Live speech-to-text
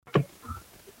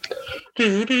Hello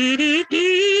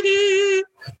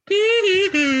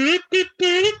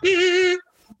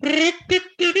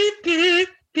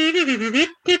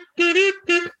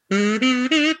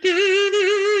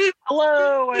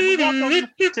and welcome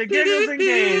to Giggles and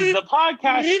Gays, the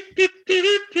podcast.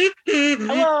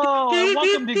 Hello and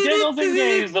welcome to Giggles and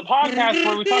Gays, the podcast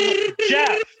where we talk about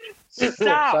Jeff.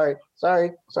 Stop.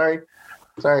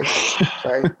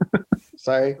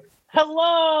 Sorry.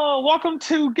 Hello, welcome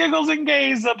to Giggles and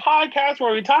Gays, the podcast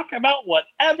where we talk about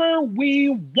whatever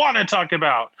we want to talk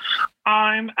about.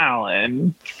 I'm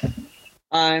Alan.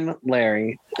 I'm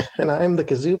Larry. And I'm the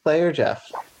kazoo player, Jeff.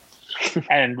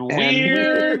 And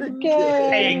we're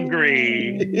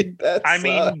angry. I sucks.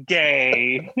 mean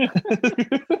gay.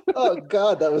 Oh,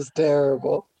 God, that was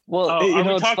terrible. Well, Are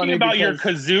we talking about your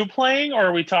kazoo playing, or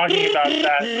are we talking about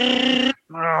that?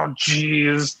 Oh,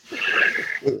 jeez.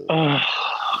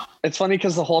 It's funny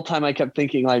because the whole time I kept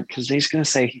thinking, like, because he's going to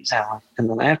say he's Alan, and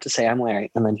then I have to say I'm Larry,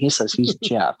 and then he says he's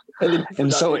Jeff.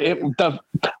 And so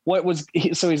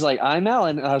he's like, I'm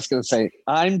Alan, and I was going to say,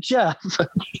 I'm Jeff.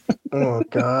 Oh,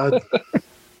 God.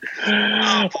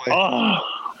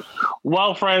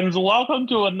 Well, friends, welcome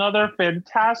to another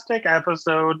fantastic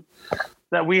episode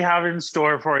that we have in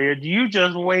store for you. You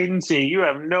just wait and see. You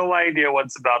have no idea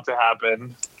what's about to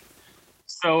happen.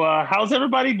 So how's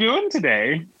everybody doing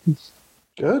today?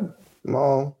 Good. I'm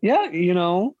all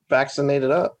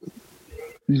vaccinated up.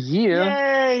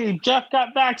 Yeah. Yay! Jeff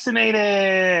got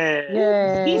vaccinated.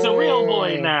 Yay. He's a real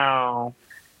boy now.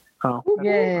 Oh.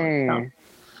 Yay. Oh.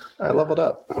 I leveled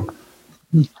up.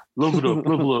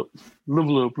 Level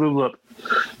up.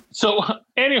 So,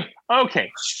 anyway,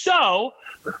 okay. So,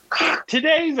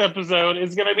 today's episode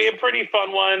is going to be a pretty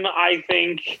fun one, I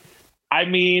think. I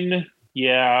mean,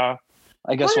 yeah.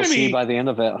 I guess we'll see by the end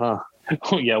of it, huh?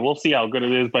 Yeah, we'll see how good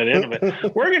it is by the end of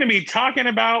it. We're going to be talking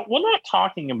about, we're going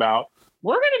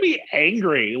to be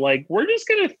angry. Like, we're just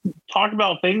going to talk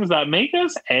about things that make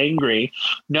us angry.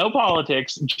 No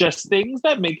politics, just things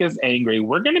that make us angry.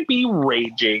 We're going to be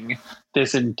raging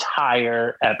this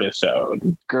entire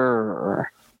episode. Grr.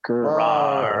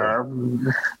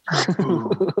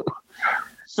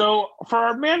 So for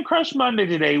our Man Crush Monday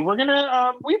today, we're going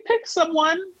to, we picked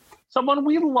someone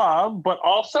we love, but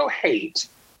also hate.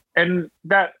 And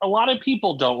that a lot of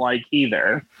people don't like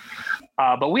either.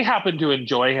 But we happen to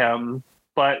enjoy him.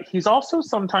 But he's also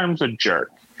sometimes a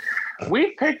jerk.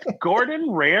 We picked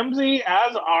Gordon Ramsay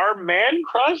as our Man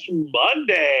Crush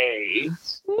Monday.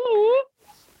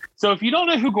 So if you don't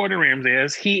know who Gordon Ramsay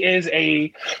is, he is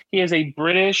a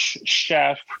British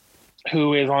chef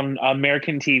who is on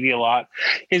American TV a lot.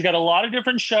 He's got a lot of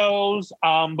different shows.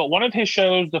 But one of his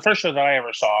shows, the first show that I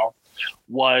ever saw,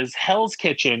 was Hell's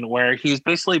Kitchen, where he's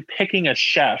basically picking a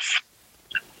chef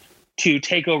to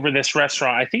take over this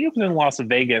restaurant. I think it was in Las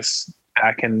Vegas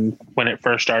back in when it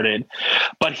first started.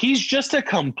 But he's just a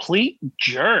complete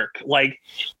jerk,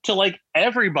 to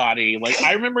everybody. Like,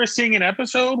 I remember seeing an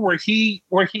episode where he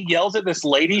yells at this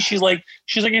lady. She's like,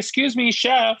 "Excuse me,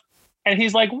 chef." And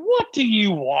he's like, "What do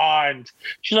you want?"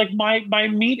 She's like, my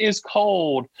meat is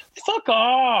cold. Fuck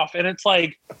off. And it's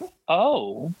like,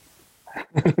 oh.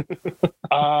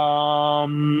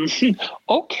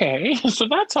 Okay, so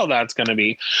that's how that's going to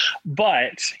be.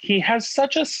 But he has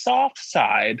such a soft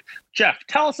side. Jeff,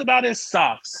 tell us about his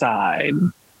soft side.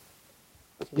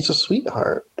 He's a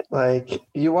sweetheart. Like,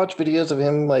 you watch videos of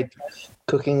him, like,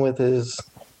 cooking with his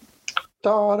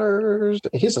daughters.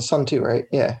 He has a son too, right?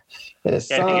 Yeah. And his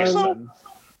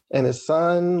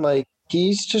son, like,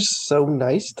 he's just so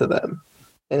nice to them.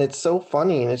 And it's so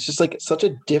funny. And it's just, like, such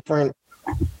a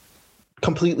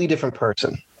completely different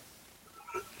person.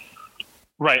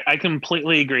 Right, I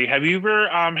completely agree. Have you ever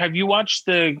have you watched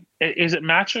is it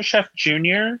MasterChef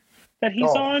Junior that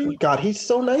he's on? God, he's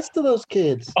so nice to those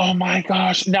kids. Oh my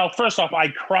gosh. Now, first off, I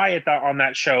cry on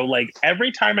that show. Like,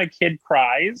 every time a kid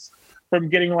cries from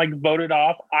getting voted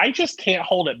off, I just can't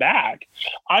hold it back.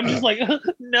 I'm just like,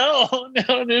 no, this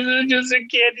is just a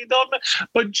kid. You don't know.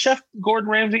 But Chef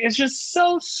Gordon Ramsay is just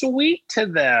so sweet to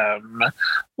them.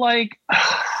 Like,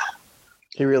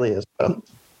 he really is, bro.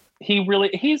 He's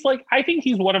I think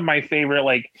he's one of my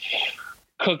favorite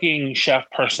cooking chef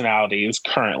personalities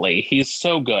currently. He's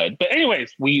so good. But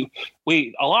anyways, we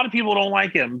a lot of people don't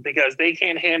like him because they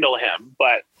can't handle him.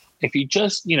 But if you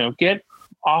just, get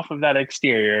off of that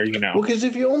exterior, Well, because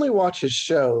if you only watch his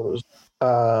shows,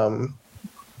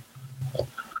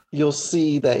 you'll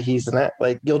see that he's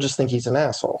you'll just think he's an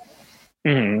asshole.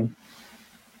 Mm-hmm.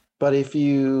 But if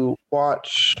you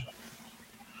watch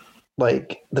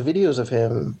the videos of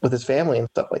him with his family and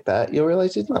stuff like that, you'll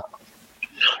realize he's not.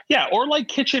 Yeah, or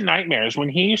Kitchen Nightmares. When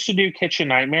he used to do Kitchen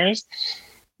Nightmares,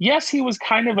 yes, he was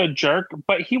kind of a jerk,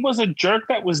 but he was a jerk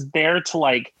that was there to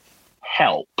like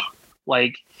help.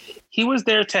 Like he was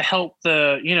there to help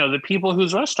the people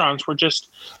whose restaurants were just,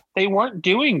 they weren't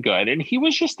doing good, and he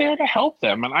was just there to help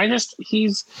them. And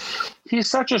he's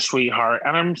such a sweetheart.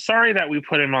 And I'm sorry that we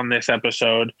put him on this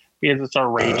episode because it's our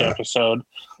rage episode,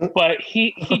 but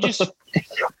he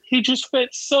just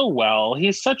fits so well.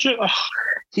 He's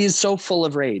so full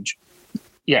of rage.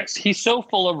 Yes, he's so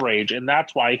full of rage, and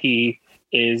that's why he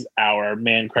is our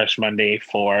Man Crush Monday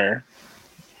for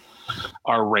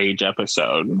our rage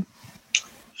episode.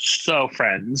 So,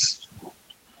 friends,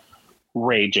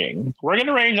 raging. We're going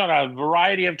to rage on a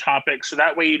variety of topics, so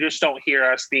that way you just don't hear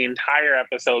us the entire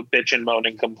episode bitch and moan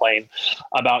and complain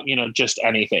about, just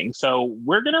anything. So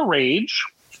we're going to rage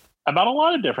about a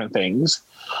lot of different things.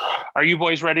 Are you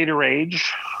boys ready to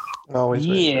rage? Always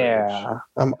ready to rage.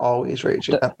 I'm always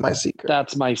raging. That's my secret.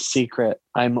 That's my secret.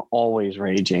 I'm always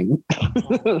raging.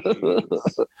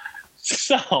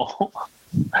 So,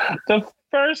 the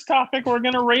first topic we're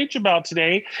going to rage about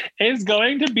today is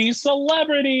going to be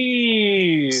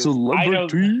celebrities.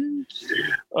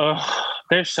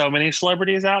 There's so many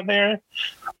celebrities out there.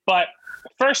 But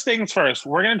first things first,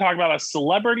 we're going to talk about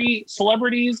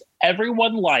celebrities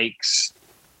everyone likes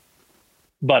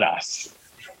but us.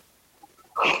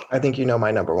 I think you know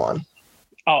my number one.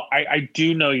 Oh, I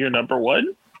do know your number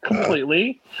one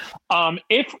completely.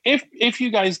 If you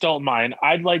guys don't mind,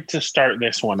 I'd like to start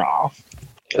this one off.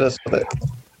 Hit us with it.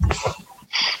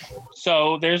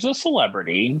 So there's a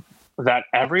celebrity that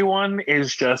everyone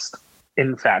is just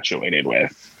infatuated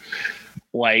with.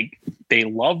 Like, they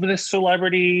love this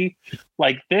celebrity.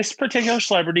 Like, this particular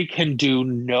celebrity can do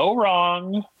no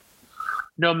wrong,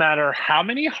 no matter how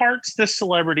many hearts this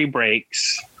celebrity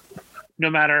breaks, no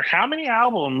matter how many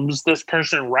albums this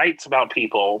person writes about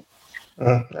people.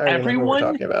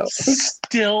 Everyone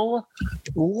still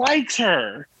likes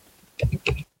her.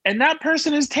 And that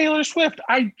person is Taylor Swift.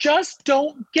 I just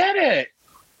don't get it.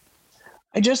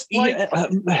 I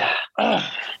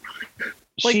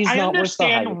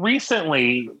understand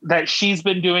recently that she's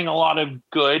been doing a lot of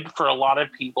good for a lot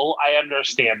of people. I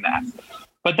understand that.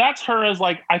 But that's her as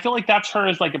like, I feel like that's her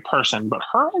as like a person. But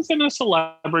her as in a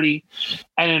celebrity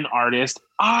and an artist,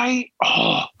 I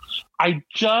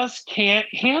just can't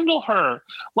handle her.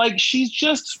 Like, she's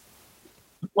just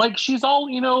like, she's all,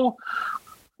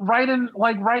 write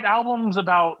albums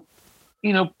about,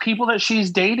 people that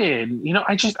she's dated.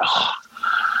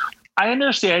 I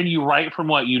understand you write from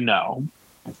what you know.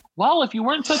 Well, if you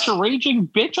weren't such a raging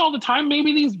bitch all the time,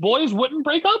 maybe these boys wouldn't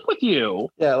break up with you.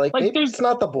 Yeah, like maybe it's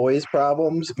not the boys'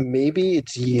 problems. Maybe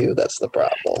it's you that's the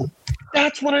problem.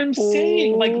 That's what I'm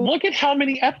saying. Like, look at how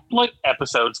many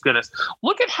episodes, goodness.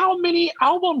 Look at how many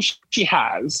albums she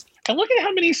has. And look at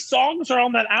how many songs are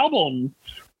on that album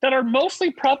that are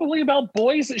mostly probably about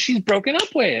boys that she's broken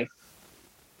up with.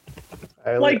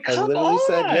 I literally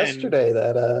said yesterday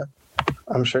that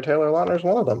I'm sure Taylor Lautner's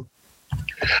one of them.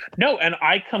 No, and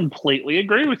I completely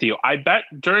agree with you. I bet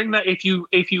during that, if you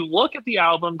look at the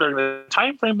album during the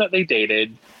time frame that they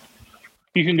dated,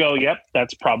 you can go, yep,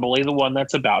 that's probably the one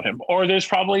that's about him. Or there's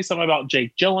probably some about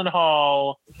Jake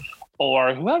Gyllenhaal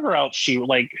or whoever else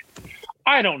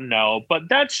I don't know, but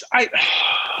I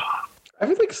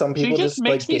feel like some people just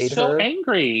makes me date so her.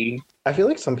 Angry. I feel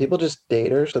like some people just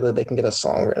date her so that they can get a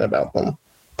song written about them.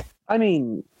 I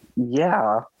mean,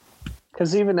 yeah.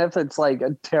 Because even if it's like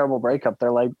a terrible breakup,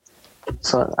 they're like,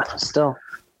 so still,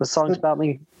 the song's about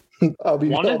me. I'll be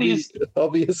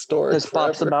historic. This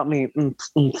pop's about me.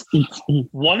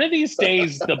 One of these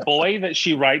days, the boy that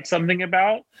she writes something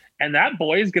about, and that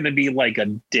boy is going to be like a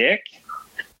dick,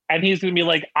 and he's going to be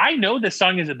like, I know this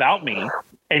song is about me,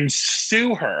 and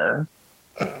sue her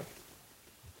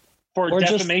for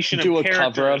defamation of character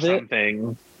cover of or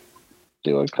something.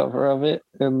 Do a cover of it,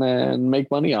 and then make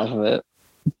money off of it.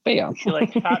 Bam. You're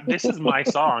like, this is my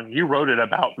song. You wrote it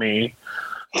about me.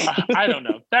 I don't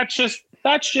know. That's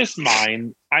just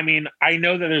mine. I mean, I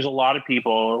know that there's a lot of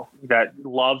people that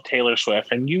love Taylor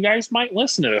Swift, and you guys might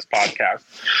listen to this podcast.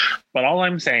 But all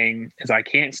I'm saying is I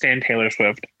can't stand Taylor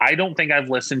Swift. I don't think I've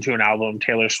listened to an album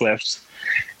Taylor Swift's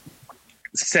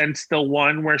since the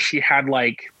one where she had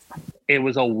it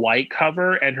was a white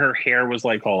cover and her hair was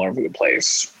all over the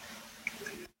place.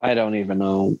 I don't even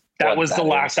know. That was the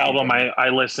last album I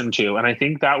listened to. And I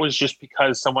think that was just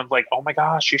because someone's like, oh my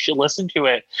gosh, you should listen to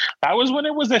it. That was when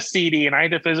it was a CD and I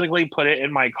had to physically put it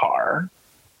in my car.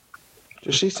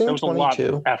 Does she sing 22? It was a lot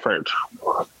of effort.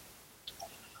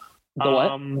 The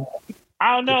what?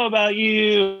 I don't know about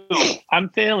you. I'm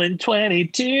feeling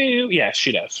 22. Yes,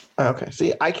 she does. Okay.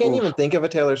 See, I can't even think of a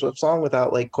Taylor Swift song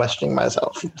without questioning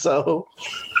myself. So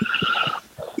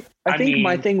I think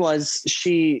my mean, thing was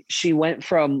she went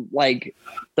from like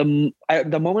the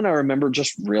moment I remember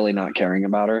just really not caring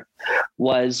about her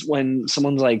was when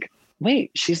someone's like,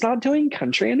 wait, she's not doing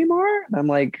country anymore? And I'm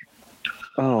like,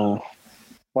 oh,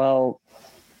 well,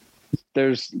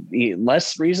 there's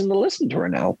less reason to listen to her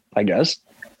now, I guess.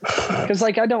 Because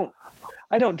like I don't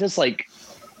dislike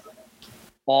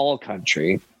all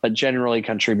country, but generally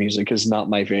country music is not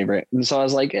my favorite. And so I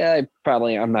was like, I'm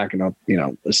not gonna,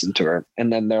 listen to her.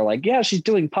 And then they're like, yeah, she's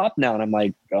doing pop now. And I'm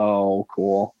like, oh,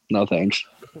 cool. No thanks.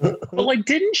 but like,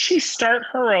 didn't she start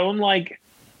her own, like,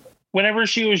 whenever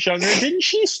she was younger, didn't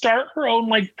she start her own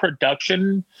like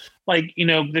production? Like,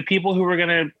 the people who were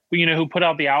gonna, who put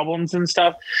out the albums and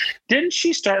stuff, didn't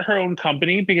she start her own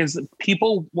company because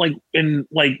people like in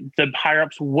like the higher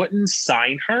ups wouldn't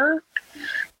sign her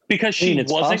because she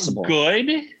wasn't possible. good?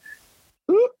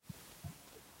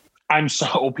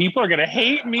 People are gonna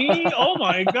hate me. Oh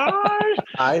my gosh.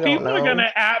 I don't People know. are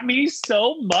gonna at me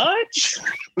so much.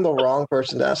 I'm the wrong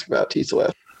person to ask about T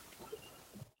Swift.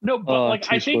 No, but like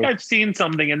I think I've seen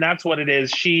something, and that's what it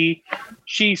is. She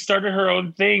started her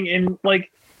own thing, and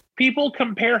like people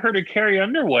compare her to Carrie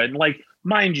Underwood. Like,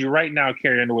 mind you, right now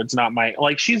Carrie Underwood's not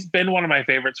she's been one of my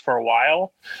favorites for a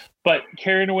while, but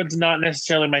Carrie Underwood's not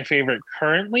necessarily my favorite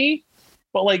currently.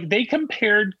 But like they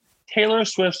compared Taylor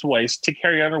Swift's voice to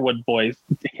Carrie Underwood's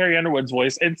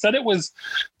voice, and said it was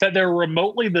that they're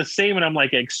remotely the same, and I'm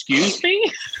like, excuse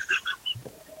me,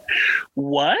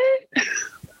 what?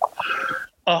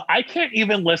 I can't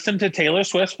even listen to Taylor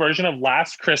Swift's version of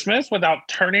Last Christmas without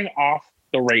turning off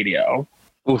the radio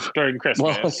during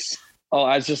Christmas. Well,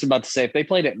 I was just about to say, if they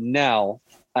played it now,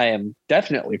 I am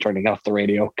definitely turning off the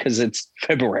radio because it's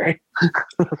February.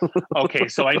 Okay,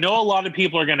 so I know a lot of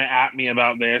people are going to at me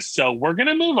about this, so we're going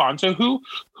to move on. So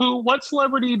what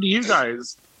celebrity do you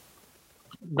guys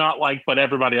not like, but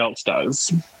everybody else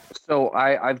does? So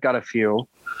I've got a few.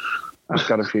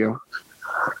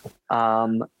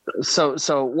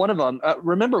 So one of them,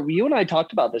 remember you and I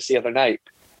talked about this the other night,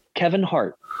 Kevin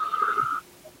Hart.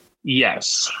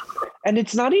 Yes. And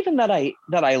it's not even that I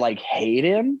like hate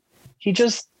him. He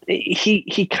just,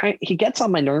 he gets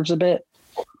on my nerves a bit,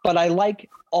 but I like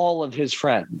all of his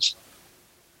friends.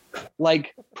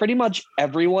 Like pretty much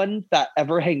everyone that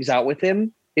ever hangs out with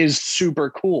him is super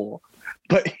cool,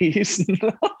 but he's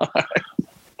not.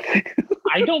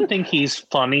 I don't think he's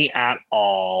funny at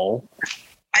all.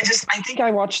 I think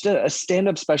I watched a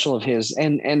stand-up special of his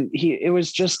and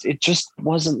it just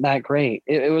wasn't that great.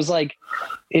 It was like,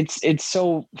 it's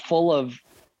so full of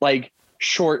like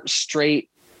short, straight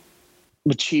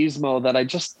machismo that I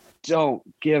just don't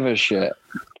give a shit.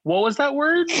 What was that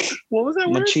word?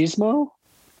 Machismo?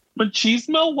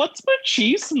 Machismo? What's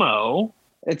machismo?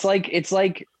 It's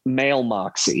like male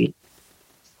moxie.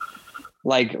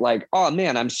 Like, oh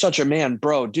man, I'm such a man,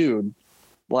 bro, dude.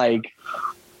 Like,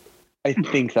 I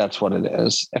think that's what it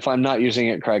is. If I'm not using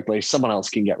it correctly, someone else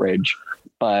can get rage.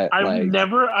 But I've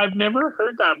never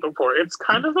heard that before. It's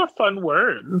kind of a fun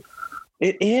word.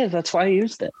 It is. That's why I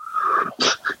used it.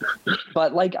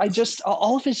 But like, I just,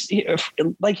 all of his,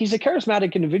 like, he's a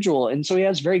charismatic individual, and so he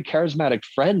has very charismatic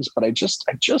friends. But I just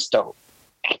don't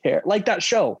care. Like that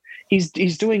show, he's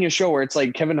doing a show where it's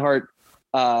like Kevin Hart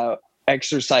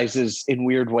exercises in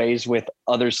weird ways with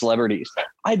other celebrities.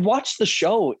 I'd watch the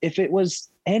show if it was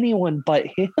anyone but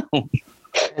him.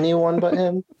 Anyone but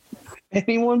him?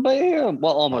 Anyone but him.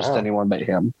 Well, almost anyone but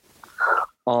him.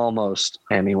 Almost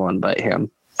anyone but him.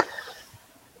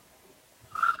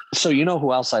 So you know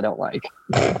who else I don't like?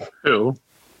 Who?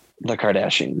 The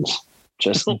Kardashians.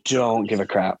 Just don't give a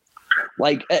crap.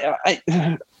 Like,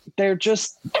 they're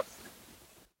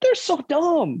so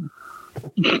dumb.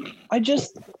 I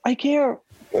can't.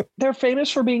 They're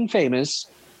famous for being famous.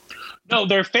 No,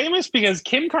 they're famous because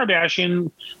because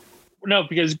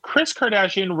Kris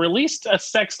Kardashian released a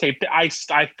sex tape that I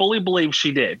fully believe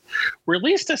she did.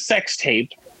 Released a sex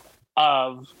tape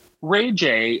of Ray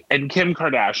J and Kim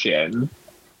Kardashian.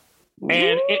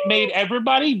 And it made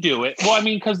everybody do it. Well, I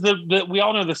mean, because we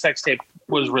all know the sex tape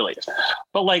was released.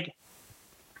 But like,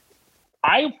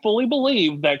 I fully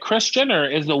believe that Kris Jenner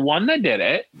is the one that did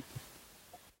it.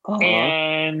 Uh-huh.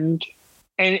 And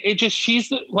it just, she's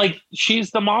the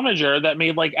momager that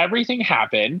made like everything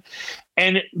happen,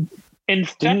 and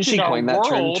infected Didn't she coin that world.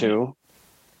 trend too?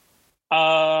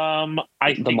 I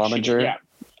think the momager.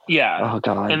 Yeah. Oh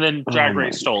God. And then Drag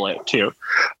Race stole it too.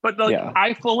 But like,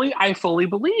 I fully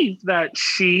believe that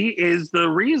she is the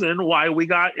reason why we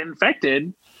got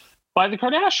infected by the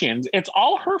Kardashians. It's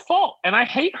all her fault, and I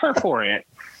hate her for it.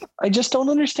 I just don't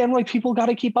understand why people got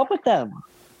to keep up with them.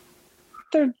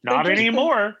 They're Not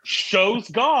anymore. Show's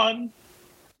gone.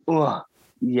 Ugh.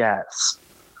 Yes.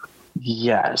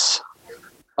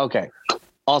 Okay.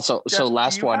 Also, Jeff, so do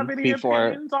last you have one any before.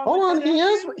 opinions on Hold the on,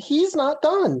 Kardashians? he's not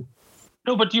done.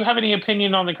 No, but do you have any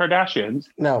opinion on the Kardashians?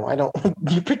 No, I don't.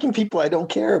 You're picking people I don't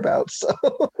care about. So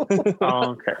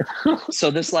Oh, okay.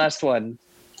 So this last one,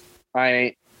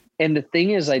 and the thing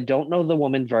is, I don't know the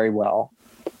woman very well,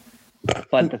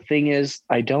 but the thing is,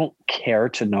 I don't care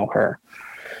to know her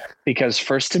because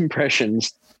first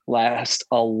impressions last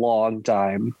a long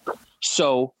time.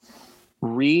 So,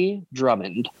 Ree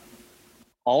Drummond,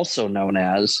 also known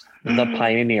as the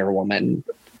Pioneer Woman.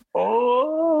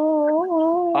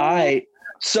 Oh.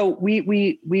 So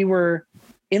we were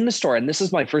in the store, and this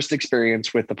is my first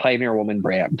experience with the Pioneer Woman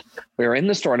brand. We were in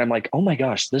the store, and I'm like, oh my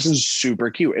gosh, this is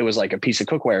super cute. It was like a piece of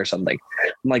cookware or something.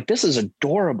 I'm like, this is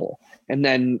adorable. And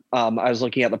then I was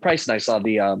looking at the price, and I saw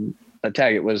the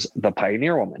tag. It was the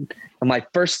Pioneer Woman, and my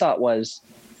first thought was,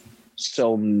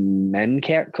 so men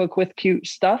can't cook with cute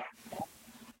stuff?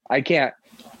 I can't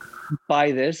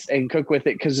buy this and cook with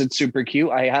it because it's super cute.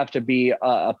 I have to be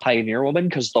a Pioneer Woman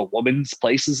because the woman's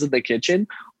place is in the kitchen.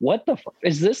 What the fuck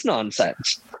is this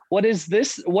nonsense? What is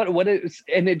this? What is?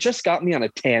 And it just got me on a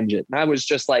tangent. And I was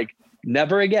just like,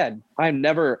 never again. I'm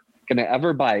never gonna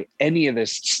ever buy any of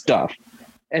this stuff.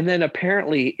 And then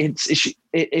apparently it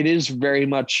is very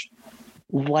much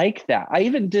like that. I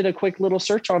even did a quick little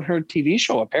search on her TV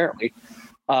show apparently,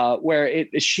 where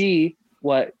she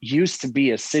what used to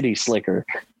be a city slicker,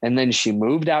 and then she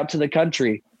moved out to the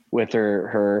country with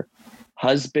her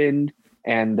husband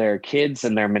and their kids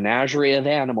and their menagerie of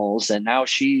animals, and now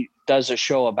she does a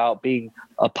show about being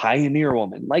a pioneer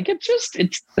woman. Like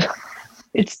it's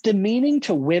demeaning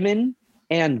to women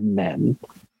and men,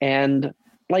 and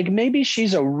like maybe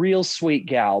she's a real sweet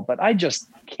gal, but I just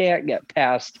can't get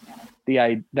past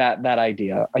that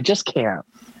idea. I just can't.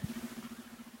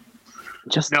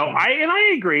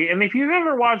 I agree. And if you've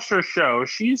ever watched her show,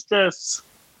 she's not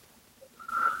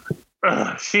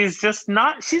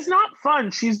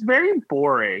fun. She's very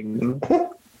boring.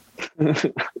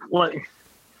 Like,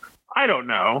 I don't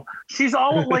know. She's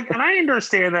all like, and I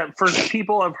understand that for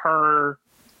people of her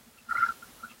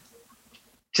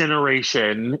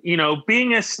generation,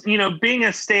 being a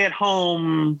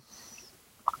stay-at-home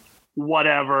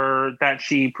whatever that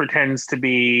she pretends to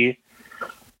be,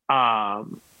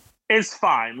 is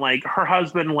fine. Like her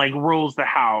husband like rules the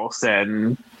house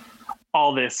and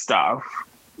all this stuff.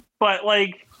 But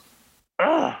like,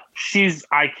 I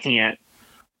can't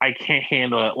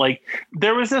handle it. Like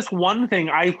there was this one thing,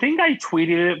 I think I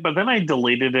tweeted it, but then I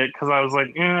deleted it because I was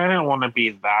like, I didn't want to be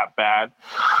that bad.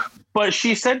 But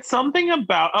she said something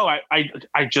about, I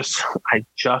just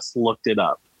looked it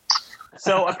up.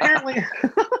 So apparently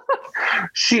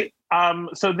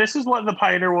so this is what the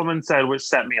Pioneer Woman said, which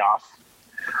set me off.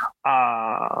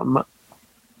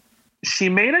 She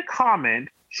made a comment.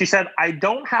 She said, I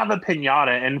don't have a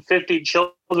piñata and 50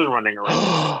 children running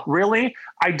around. Really?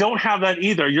 I don't have that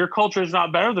either. Your culture is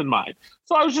not better than mine.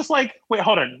 So I was just like, wait,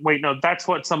 hold on. Wait, no, that's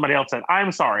what somebody else said.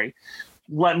 I'm sorry.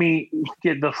 Let me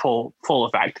get the full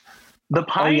effect. The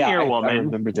Pioneer Woman. I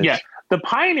remember this. Yeah. The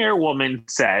Pioneer Woman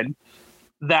said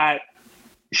that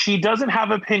she doesn't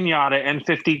have a piñata and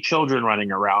 50 children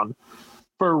running around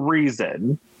for a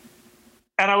reason.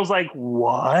 And I was like,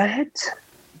 what?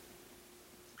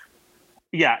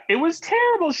 Yeah, it was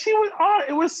terrible.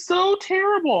 It was so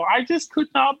terrible. I just could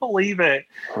not believe it.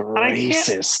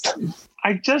 Racist.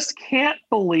 I just can't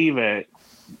believe it.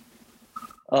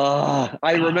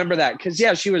 I remember that because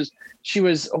she was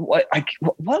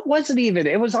what was it even?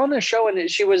 It was on the show, and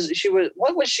she was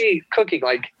what was she cooking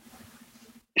like?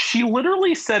 She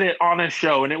literally said it on a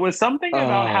show, and it was something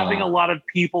about having a lot of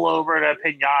people over at a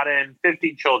piñata and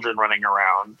 50 children running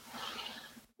around.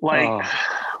 Like,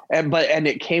 and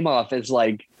it came off as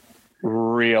like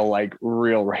real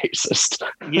racist.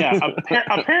 Yeah.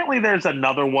 Apparently there's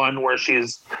another one where she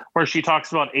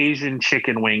talks about Asian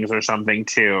chicken wings or something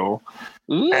too.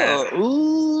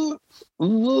 Ooh.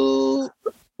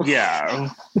 Yeah.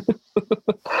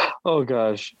 Oh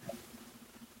gosh.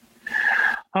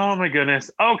 Oh my goodness.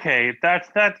 Okay,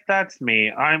 that's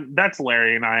me. That's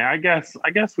Larry and I. I guess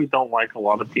we don't like a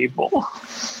lot of people.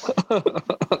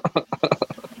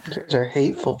 These are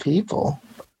hateful people.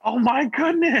 Oh my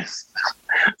goodness.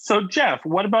 So Jeff,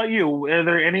 what about you? Are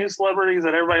there any celebrities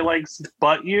that everybody likes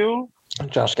but you?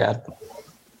 Josh Gad.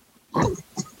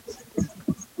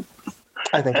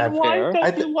 I think I've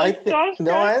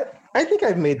I think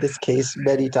I've made this case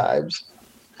many times.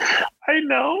 I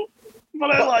know,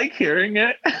 but I like hearing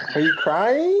it. Are you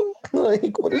crying?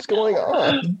 Like, what is going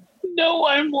on? No,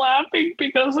 I'm laughing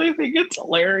because I think it's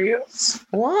hilarious.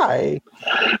 Why?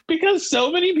 Because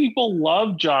so many people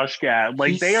love Josh Gad.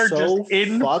 Like, He's they are so just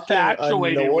fucking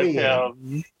infatuated with annoying.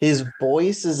 him. His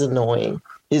voice is annoying.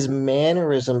 His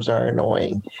mannerisms are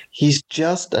annoying. He's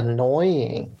just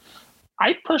annoying.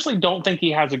 I personally don't think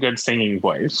he has a good singing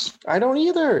voice. I don't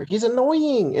either. He's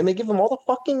annoying, and they give him all the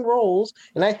fucking roles,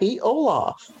 and I hate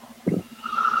Olaf.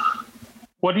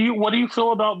 What do you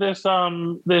feel about this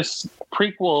this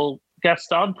prequel,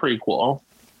 Gaston prequel,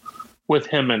 with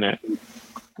him in it?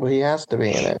 Well, he has to be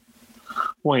in it.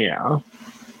 Well, yeah,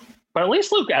 but at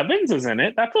least Luke Evans is in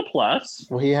it. That's a plus.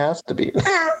 Well, he has to be.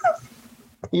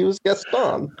 He was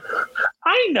Gaston.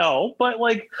 I know, but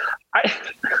like,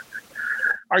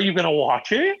 are you gonna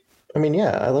watch it? I mean,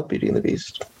 yeah, I love Beauty and the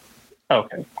Beast.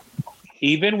 Okay,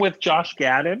 even with Josh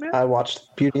Gad in it. I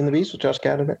watched Beauty and the Beast with Josh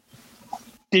Gad in it.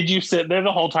 Did you sit there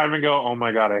the whole time and go, "Oh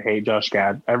my god, I hate Josh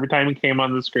Gad"? Every time he came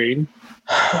on the screen.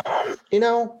 You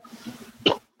know,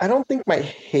 I don't think my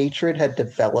hatred had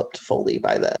developed fully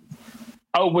by then.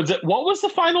 Oh, was it? What was the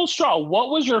final straw? What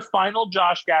was your final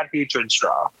Josh Gad hatred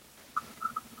straw?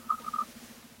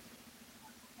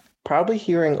 Probably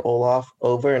hearing Olaf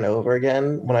over and over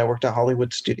again when I worked at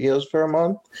Hollywood Studios for a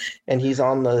month, and he's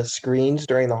on the screens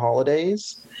during the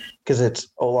holidays because it's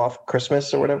Olaf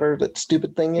Christmas or whatever that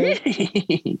stupid thing is.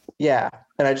 Yeah,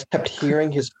 and I just kept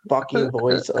hearing his fucking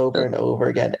voice over and over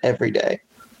again every day.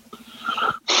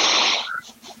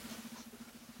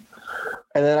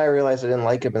 And then I realized I didn't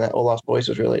like him and that Olaf's voice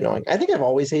was really annoying. I think I've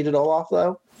always hated Olaf,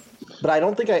 though. But I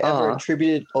don't think I ever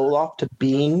attributed Olaf to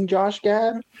being Josh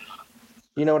Gad.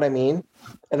 You know what I mean?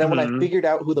 And then when I figured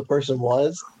out who the person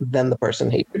was, then the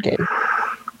person hatred came.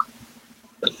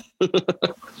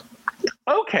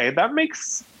 Okay, that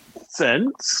makes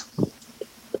sense.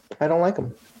 I don't like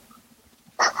him.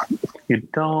 You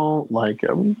don't like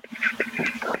him.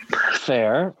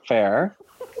 Fair.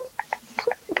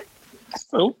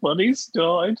 So funny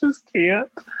still. I just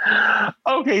can't.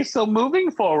 Okay, so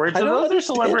moving forward, so those are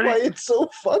celebrities. Why it's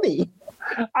so funny.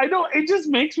 I know, it just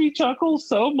makes me chuckle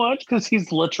so much because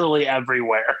he's literally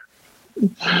everywhere.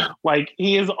 Like,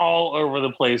 he is all over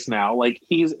the place now. Like,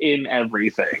 he's in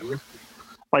everything.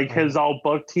 Like, his all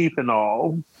buck teeth and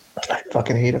all. I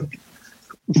fucking hate him.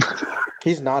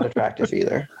 He's not attractive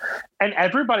either. And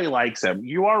everybody likes him.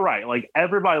 You are right. Like,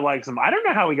 everybody likes him. I don't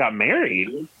know how he got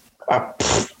married. God.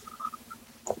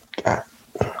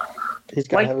 He's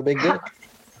got to have a big dick.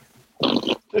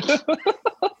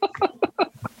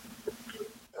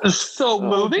 So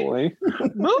moving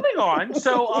on.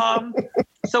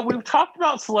 So we've talked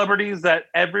about celebrities that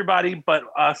everybody but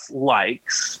us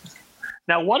likes.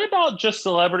 Now, what about just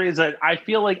celebrities that I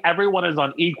feel like everyone is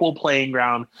on equal playing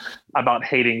ground about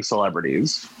hating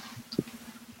celebrities?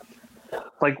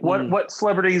 Like, what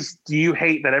celebrities do you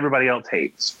hate that everybody else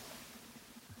hates?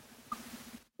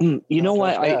 You know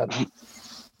what?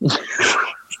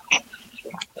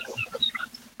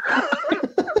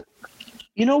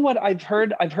 You know what? I've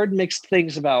heard mixed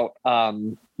things about.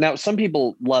 Now, some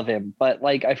people love him, but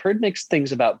like I've heard mixed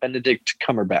things about Benedict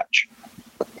Cumberbatch.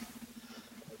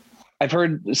 I've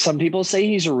heard some people say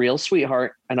he's a real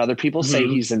sweetheart, and other people say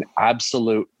he's an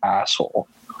absolute asshole.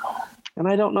 And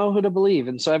I don't know who to believe.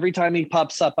 And so every time he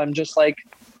pops up, I'm just like,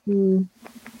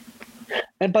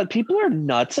 but people are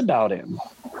nuts about him.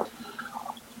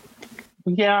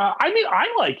 Yeah, I mean,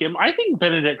 I like him. I think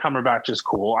Benedict Cumberbatch is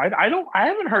cool. I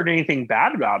haven't heard anything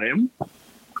bad about him.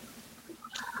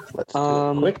 Let's do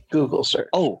a quick Google search.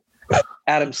 Oh,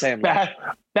 Adam Sandler.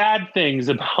 Bad things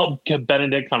about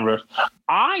Benedict Cumberbatch.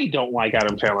 I don't like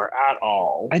Adam Sandler at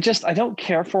all. I don't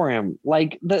care for him.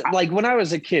 Like when I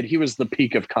was a kid, he was the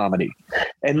peak of comedy.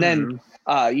 And then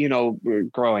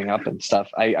growing up and stuff,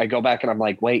 I go back and I'm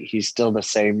like, wait, he's still the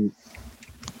same.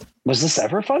 Was this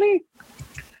ever funny?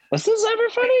 I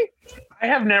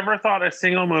have never thought a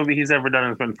single movie he's ever done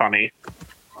has been funny.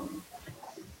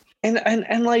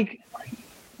 And like,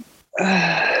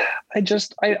 I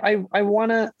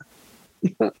want to.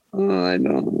 I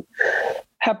know.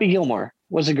 Happy Gilmore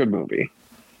was a good movie,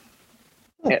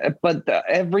 but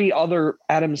every other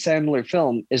Adam Sandler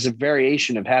film is a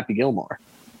variation of Happy Gilmore.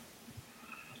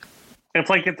 It's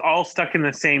like it's all stuck in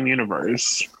the same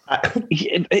universe.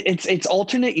 It's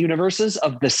alternate universes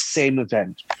of the same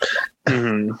event.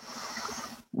 Mm-hmm.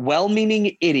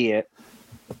 Well-meaning idiot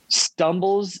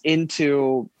stumbles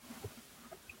into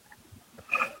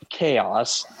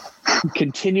chaos,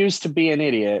 continues to be an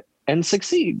idiot, and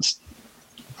succeeds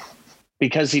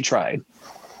because he tried.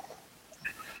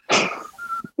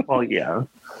 Well, yeah.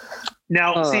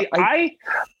 Now, see, I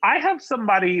have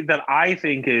somebody that I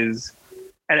think is,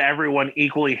 and everyone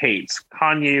equally hates,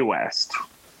 Kanye West.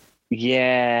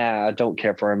 Yeah, I don't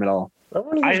care for him at all.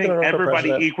 I think everybody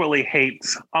equally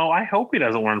hates. Oh, I hope he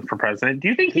doesn't run for president. Do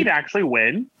you think he'd actually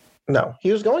win? No,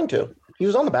 he was going to. He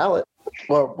was on the ballot.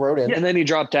 Well, wrote in. Yeah. And then he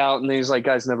dropped out, and then he's like,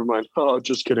 guys, never mind. Oh,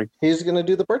 just kidding. He's going to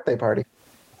do the birthday party.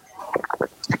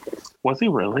 Was he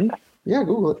really? Yeah,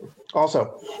 Google it.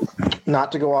 Also,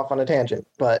 not to go off on a tangent,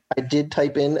 but I did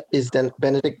type in, is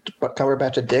Benedict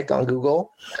Cumberbatch a dick on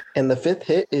Google? And the 5th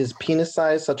hit is penis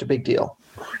size such a big deal.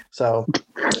 So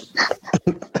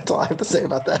that's all I have to say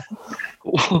about that.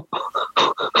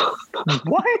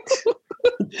 What?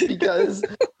 because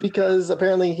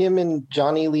apparently him and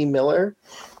Johnny Lee Miller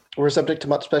were subject to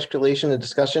much speculation and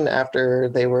discussion after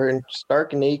they were in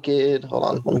stark naked.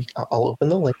 Hold on, I'll open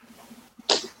the link.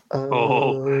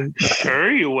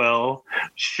 Sure you will.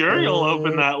 Sure you'll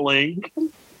open that link.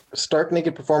 Stark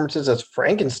naked performances as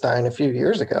Frankenstein a few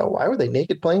years ago. Why were they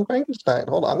naked playing Frankenstein?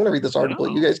 Hold on, I'm going to read this article.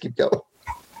 You guys keep going.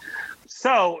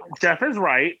 So Jeff is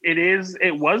right.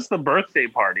 It was the birthday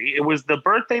party. It was the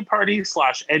birthday party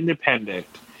 / independent.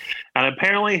 And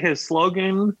apparently his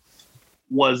slogan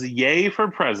was "Yay for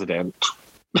President."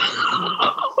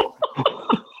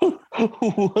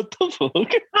 What the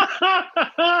fuck?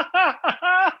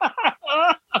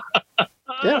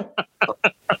 Yeah.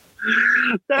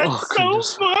 That's so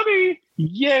funny.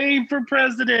 Yay for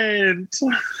president.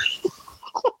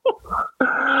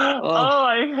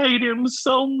 I hate him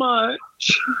so much.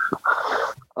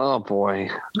 Oh boy.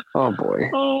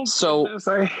 Oh, so goodness,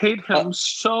 I hate him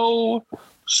so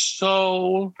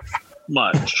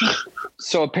much.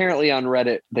 So apparently on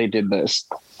Reddit they did this.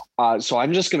 So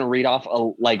I'm just going to read off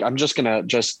I'm just going to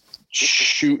just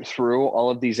shoot through all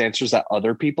of these answers that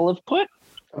other people have put.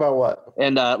 About what?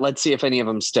 And let's see if any of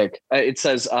them stick. It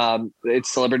says it's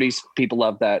celebrities people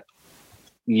love that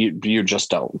you just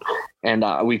don't. And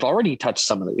we've already touched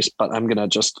some of these, but I'm going to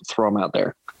just throw them out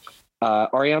there.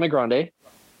 Ariana Grande.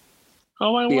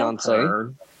 Oh, I Beyonce, love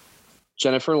her.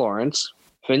 Jennifer Lawrence,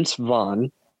 Vince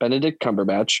Vaughn, Benedict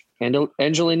Cumberbatch,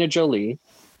 Angelina Jolie,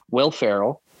 Will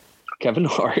Ferrell, Kevin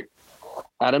Hart,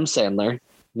 Adam Sandler,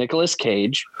 Nicolas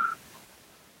Cage.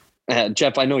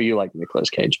 Jeff, I know you like Nicolas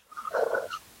Cage.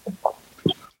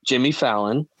 Jimmy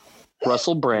Fallon,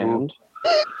 Russell Brand.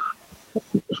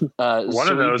 One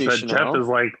of those that Jeff is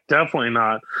like, definitely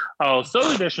not. Oh,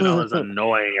 Zooey Deschanel is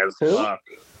annoying as fuck.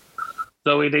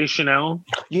 Zooey Deschanel.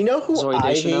 You know who Zooey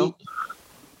I Deschanel? hate?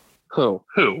 Who?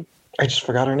 I just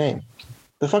forgot her name.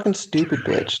 The fucking stupid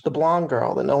bitch. The blonde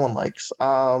girl that no one likes.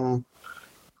 Oh,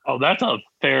 that's a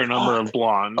fair number of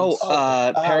blondes.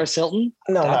 Paris Hilton?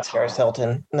 No, not Paris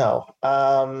Hilton. No.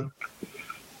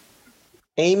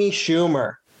 Amy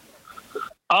Schumer.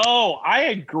 Oh, I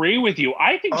agree with you.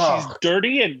 I think she's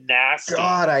dirty and nasty.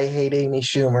 God, I hate Amy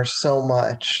Schumer so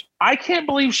much. I can't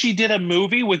believe she did a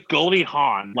movie with Goldie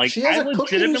Hawn. Like, She has I a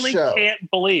cooking legitimately show.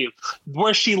 can't believe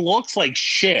where she looks like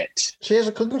shit. She has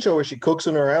a cooking show where she cooks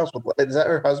in her house. Is that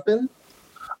her husband?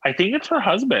 I think it's her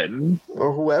husband.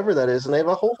 Or whoever that is. And they have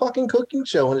a whole fucking cooking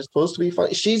show and it's supposed to be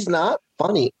funny. She's not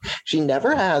funny. She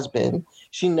never has been.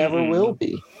 She never will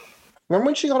be. Remember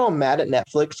when she got all mad at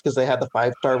Netflix because they had the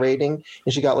 5-star rating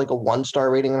and she got like a 1-star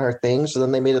rating on her thing? So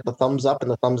then they made it the thumbs up and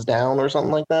the thumbs down or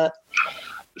something like that.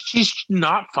 She's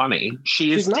not funny.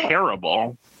 She's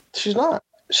terrible. She's not.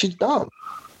 She's dumb.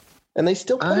 And they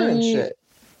still put her in shit.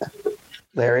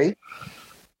 Larry?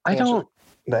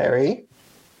 Larry?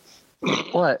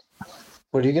 What?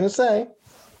 What are you going to say?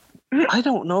 I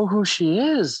don't know who she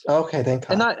is. Okay, thank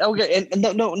God. And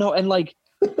no, and like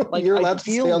you're allowed to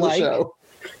stay on the show.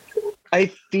 I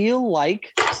feel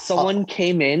like someone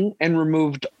came in and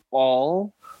removed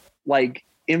all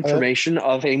information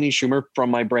of Amy Schumer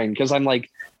from my brain because I'm like,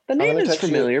 the name is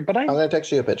familiar, but I'm going to text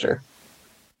you a picture.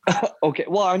 Okay,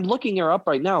 well, I'm looking her up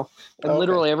right now and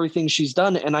literally everything she's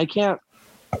done, and I can't.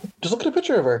 Just look at a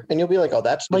picture of her and you'll be like, oh,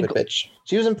 that's stupid bitch.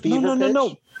 She was in Fever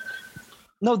Pitch.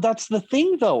 No, that's the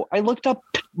thing though. I looked up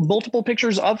multiple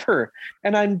pictures of her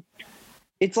and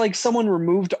it's like someone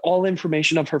removed all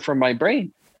information of her from my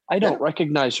brain. I don't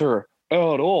recognize her at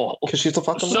all. Because she's a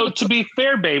fucking So to be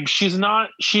fair, babe, she's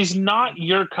not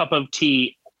your cup of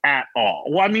tea at all.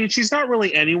 Well, I mean, she's not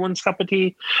really anyone's cup of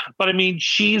tea, but I mean,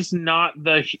 she's not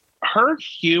her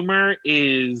humor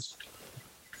is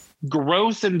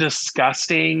gross and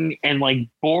disgusting and like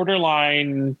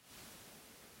borderline,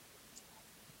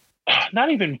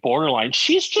 not even borderline.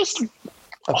 She's just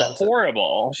offensive.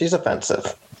 Horrible. She's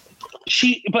offensive.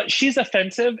 But she's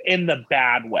offensive in the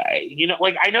bad way. You know,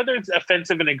 like I know there's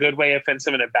offensive in a good way,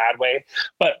 offensive in a bad way,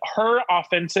 but her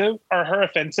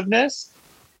offensiveness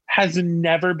has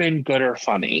never been good or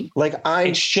funny. Like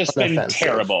it's just been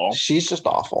terrible. She's just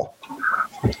awful.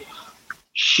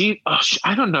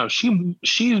 I don't know. She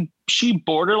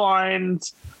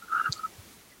borderlines.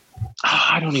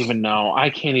 I don't even know. I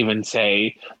can't even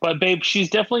say. But babe, she's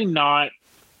definitely not.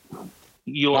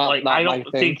 I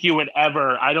don't think you would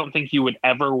ever. I don't think you would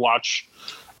ever watch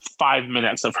 5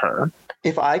 minutes of her.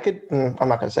 If I could, I'm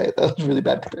not going to say it. That was a really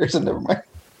bad comparison. Never mind.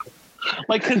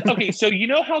 Like, okay, so you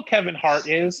know how Kevin Hart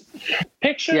is?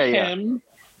 Picture him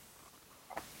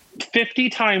 50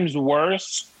 times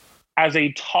worse as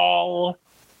a tall,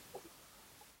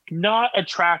 not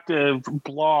attractive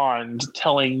blonde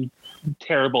telling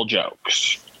terrible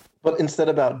jokes. But instead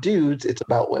about dudes, it's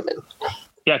about women.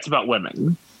 Yeah, it's about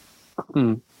women.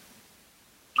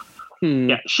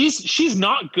 Yeah, she's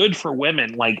not good for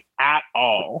women, like, at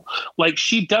all. Like,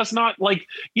 she does not, like,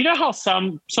 you know how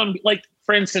some like,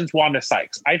 for instance, Wanda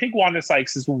Sykes. I think Wanda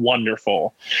Sykes is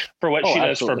wonderful for what she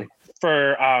does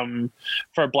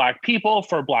for Black people,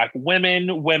 for Black women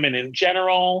in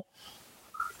general.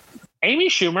 Amy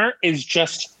Schumer is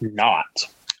just not.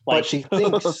 Like, but she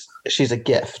thinks she's a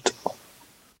gift.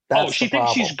 That's she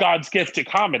thinks she's God's gift to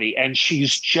comedy, and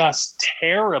she's just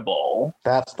terrible.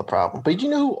 That's the problem. But you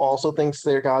know who also thinks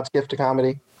they're God's gift to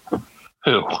comedy?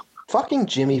 Who? Fucking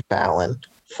Jimmy Fallon.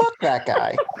 Fuck that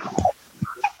guy.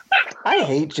 I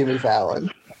hate Jimmy Fallon.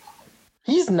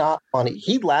 He's not funny.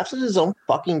 He laughs at his own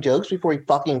fucking jokes before he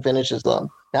fucking finishes them.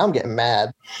 Now I'm getting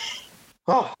mad.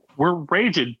 Oh, we're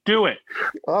raging. Do it.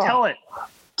 Oh.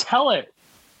 Tell it.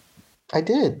 I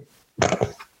did.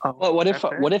 Well, what if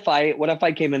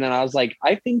I came in and I was like,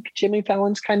 I think Jimmy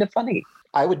Fallon's kind of funny?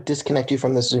 I would disconnect you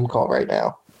from this Zoom call right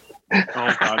now.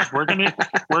 Oh God, we're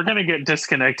gonna get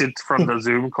disconnected from the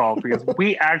Zoom call because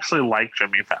we actually like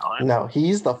Jimmy Fallon. No,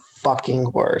 he's the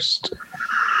fucking worst.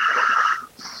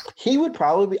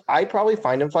 I'd probably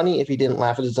find him funny if he didn't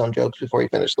laugh at his own jokes before he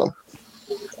finished them.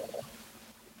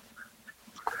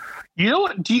 You know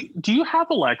what? Do you have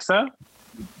Alexa?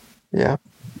 Yeah.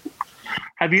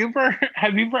 Have you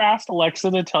ever asked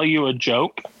Alexa to tell you a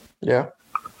joke? Yeah.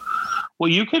 Well,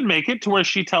 you could make it to where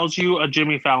she tells you a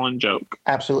Jimmy Fallon joke.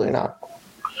 Absolutely not.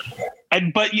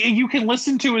 But you can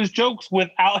listen to his jokes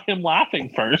without him laughing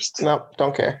first. No,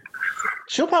 don't care.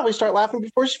 She'll probably start laughing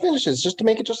before she finishes, just to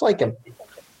make it just like him.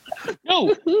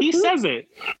 No, he says it.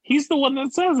 He's the one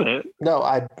that says it.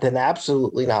 No, then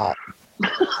absolutely not.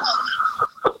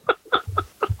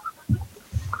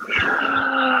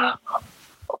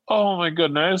 Oh my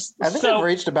goodness! I think I've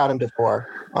raged about him before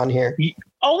on here.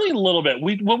 Only a little bit.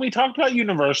 When we talked about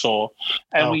Universal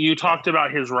and you talked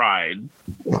about his ride.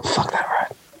 Oh, fuck that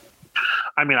ride.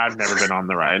 I mean, I've never been on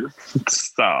the ride,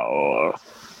 so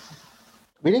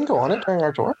we didn't go on it during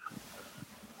our tour.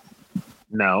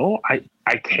 No, I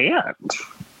can't.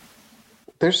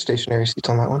 There's stationary seats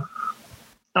on that one.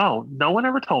 Oh, no one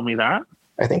ever told me that.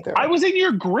 I think there. I was in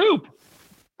your group.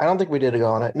 I don't think we did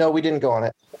go on it. No, we didn't go on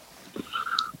it.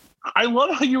 I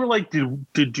love how you were like,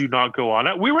 did you not go on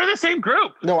it? We were in the same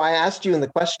group. No, I asked you in the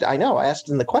question. I know. I asked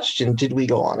in the question, did we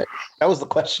go on it? That was the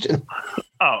question.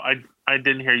 Oh, I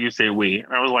didn't hear you say we.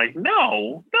 I was like,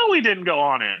 no, we didn't go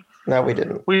on it. No, we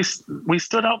didn't. We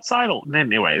stood outside.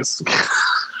 Anyways.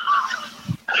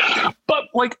 But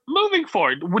like moving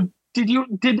forward,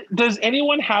 does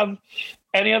anyone have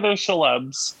any other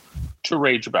celebs to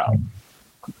rage about?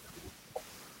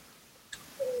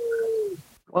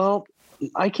 Well,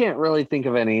 I can't really think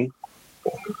of any.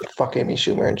 Fuck Amy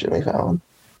Schumer and Jimmy Fallon.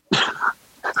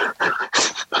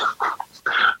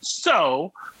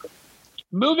 So,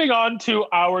 moving on to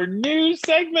our new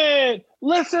segment,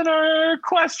 listener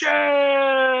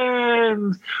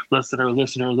questions. Listener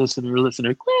questions.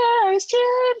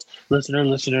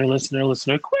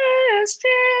 Listener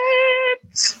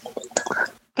questions.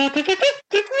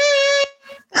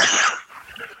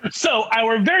 So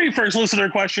our very first listener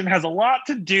question has a lot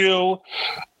to do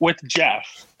with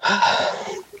Jeff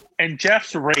and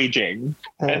Jeff's raging.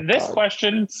 And this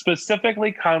question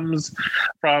specifically comes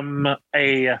from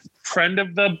a friend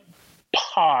of the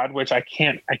pod, which I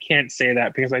can't say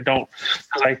that because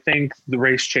I think the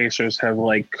Race Chasers have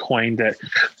like coined it.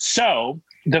 So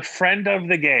the friend of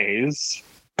the gays.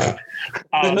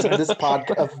 This pod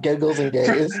of giggles and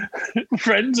gays.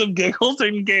 Friends of giggles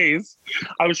and gays.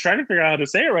 I was trying to figure out how to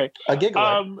say it right. A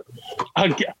giggler. A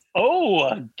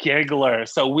giggler.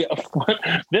 So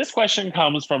this question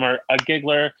comes from a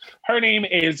giggler. Her name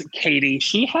is Katie.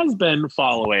 She has been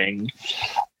following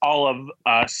all of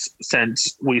us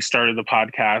since we started the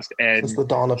podcast, and since the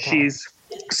dawn of time.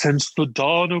 Since the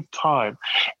dawn of time.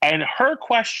 And her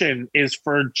question is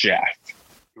for Jeff.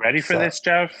 Ready for this,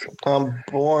 Jeff? I'm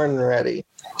born ready.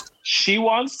 She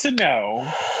wants to know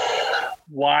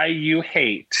why you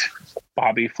hate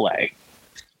Bobby Flay.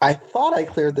 I thought I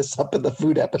cleared this up in the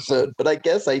food episode, but I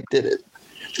guess I didn't.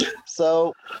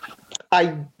 So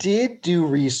I did do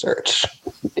research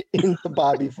into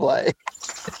Bobby Flay.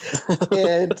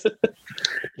 And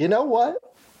you know what?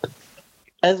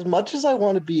 As much as I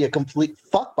want to be a complete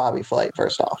fuck Bobby Flay,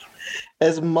 first off,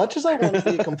 as much as I want to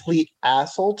be a complete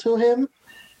asshole to him,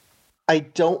 I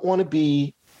don't want to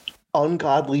be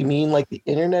ungodly mean like the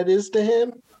internet is to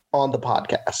him on the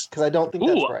podcast, because I don't think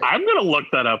that's right. I'm gonna look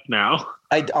that up now.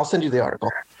 I'll send you the article.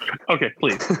 Okay,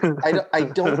 please. I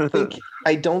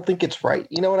don't think it's right.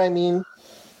 You know what I mean?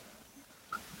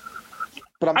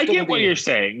 But I get what you're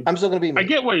saying. I'm still going to be mean. I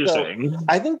get what you're saying.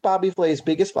 I think Bobby Flay's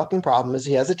biggest fucking problem is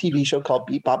he has a TV show called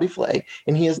Beat Bobby Flay,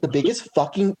 and he has the biggest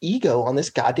fucking ego on this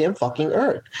goddamn fucking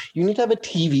earth. You need to have a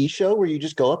TV show where you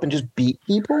just go up and just beat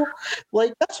people?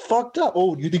 Like, that's fucked up.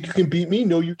 Oh, you think you can beat me?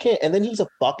 No, you can't. And then he's a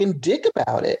fucking dick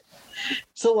about it.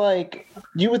 So, like,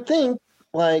 you would think,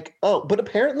 like, oh, but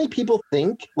apparently people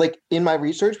think, like, in my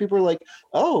research, people are like,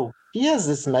 oh, he has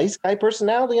this nice guy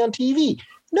personality on TV.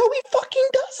 No, he fucking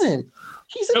doesn't.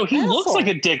 He looks like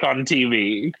a dick on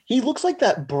TV. He looks like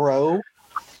that bro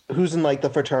who's in like the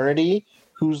fraternity,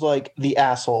 who's like the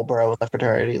asshole bro in the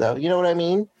fraternity, though. You know what I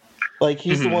mean? Like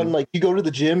he's the one, like you go to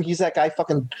the gym, he's that guy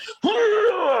fucking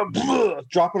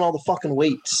dropping all the fucking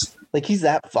weights. Like he's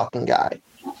that fucking guy.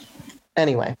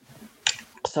 Anyway,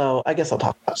 so I guess I'll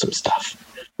talk about some stuff.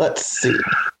 Let's see.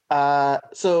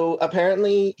 So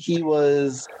apparently he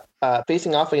was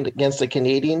facing off against a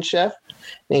Canadian chef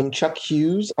named Chuck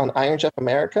Hughes on Iron Chef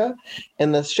America,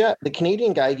 and the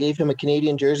Canadian guy gave him a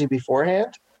Canadian jersey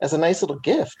beforehand as a nice little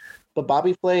gift. But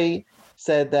Bobby Flay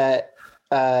said that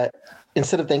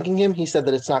instead of thanking him, he said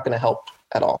that it's not going to help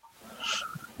at all.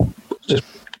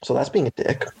 So that's being a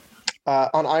dick.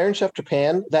 On Iron Chef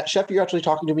Japan, that chef you're actually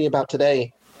talking to me about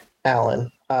today,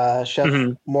 Alan, Chef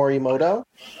Morimoto.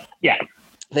 Yeah.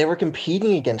 They were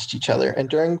competing against each other, and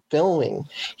during filming,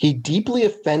 he deeply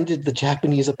offended the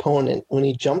Japanese opponent when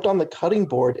he jumped on the cutting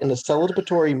board in a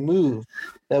celebratory move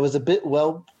that was a bit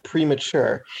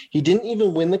premature. He didn't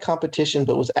even win the competition,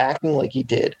 but was acting like he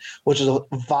did, which is a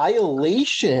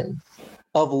violation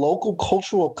of local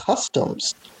cultural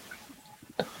customs.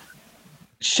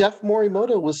 Chef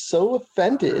Morimoto was so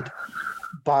offended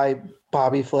by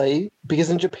Bobby Flay because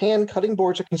in Japan, cutting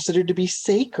boards are considered to be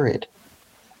sacred.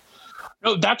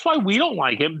 No, that's why we don't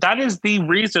like him. That is the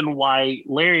reason why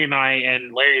Larry and I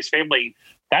and Larry's family,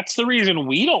 that's the reason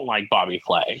we don't like Bobby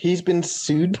Flay. He's been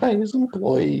sued by his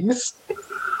employees.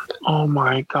 Oh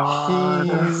my God.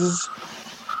 He's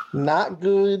not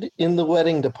good in the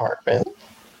wedding department.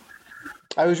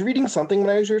 I was reading something when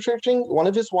I was researching. One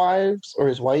of his wives or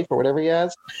his wife or whatever he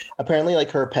has, apparently like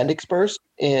her appendix burst,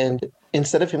 and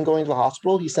instead of him going to the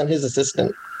hospital, he sent his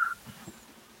assistant.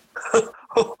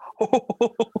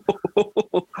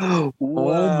 Oh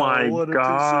my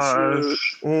gosh.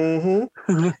 And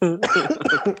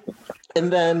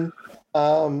then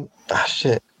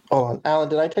shit. Hold on. Alan,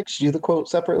 did I text you the quote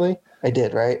separately? I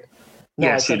did, right? No,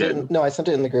 yes, I sent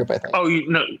it in the group, I think. Oh,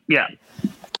 yeah.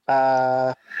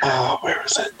 Where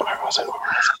was it?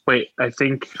 Wait, I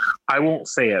think I won't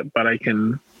say it, but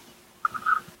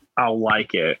I'll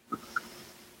like it.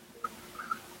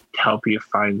 Help you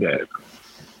find it.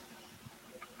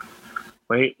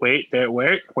 Wait, where? Oh,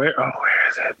 where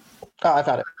is it? Oh, I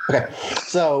found it. Okay.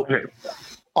 So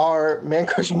our Man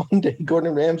Crush Monday,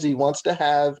 Gordon Ramsay wants to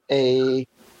have a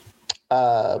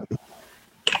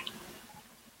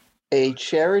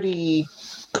charity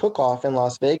cook-off in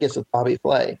Las Vegas with Bobby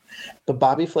Flay, but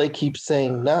Bobby Flay keeps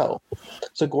saying no.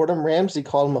 So Gordon Ramsay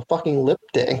called him a fucking lip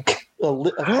dick, a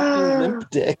fucking limp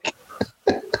dick.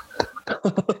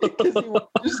 Because he won't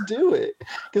just do it.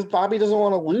 Because Bobby doesn't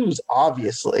want to lose,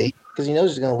 obviously, because he knows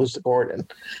he's going to lose to Gordon.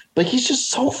 But he's just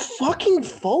so fucking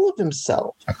full of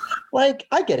himself. Like,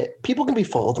 I get it. People can be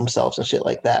full of themselves and shit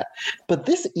like that. But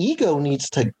this ego needs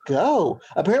to go.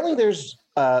 Apparently, there's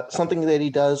something that he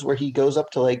does where he goes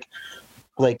up to like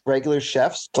regular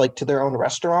chefs, like to their own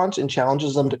restaurants, and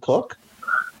challenges them to cook.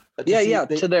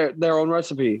 To their own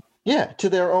recipe. Yeah, to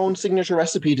their own signature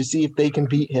recipe to see if they can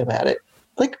beat him at it.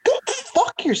 Like, go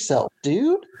fuck yourself,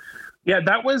 dude. Yeah,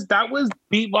 that was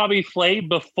Beat Bobby Flay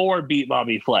before Beat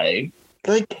Bobby Flay.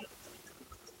 Like,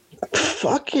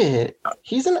 fuck it.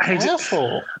 He's an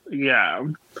asshole. Yeah.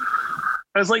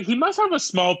 I was like, he must have a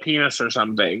small penis or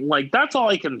something. Like, that's all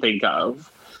I can think of.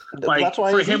 Like, that's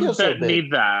why for him to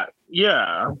need that.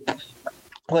 Yeah.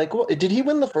 Like, did he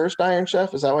win the first Iron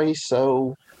Chef? Is that why he's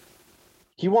so...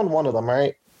 He won one of them,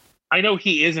 right? I know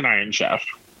he is an Iron Chef.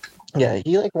 Yeah,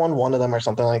 he like won one of them or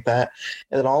something like that.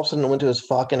 And then all of a sudden it went to his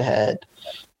fucking head.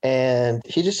 And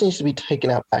he just needs to be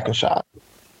taken out back and shot.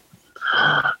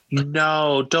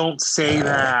 No, don't say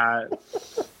that.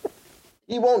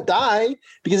 He won't die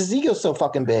because his ego's so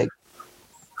fucking big.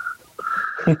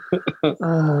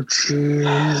 Oh,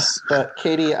 jeez. But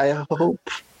Katie, I hope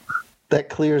that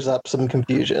clears up some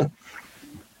confusion.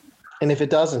 And if it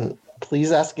doesn't,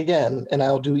 please ask again, and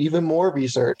I'll do even more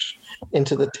research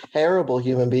into the terrible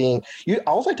human being.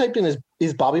 All I typed in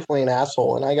is Bobby Flay an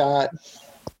asshole, and I got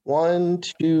 1,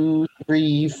 2,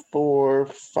 3, 4,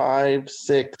 5,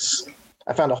 6.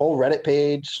 I found a whole Reddit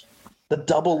page. The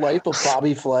double life of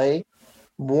Bobby Flay.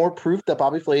 More proof that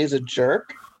Bobby Flay is a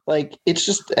jerk. Like, it's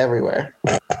just everywhere.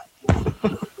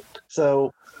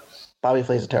 So, Bobby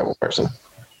Flay's a terrible person.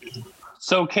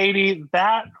 So, Katie,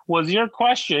 that was your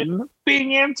question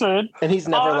being answered. And he's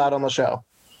never allowed on the show.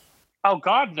 Oh,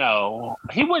 God, no.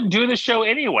 He wouldn't do the show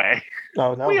anyway.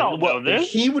 Oh, no. We all know this.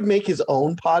 He would make his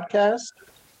own podcast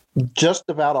just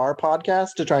about our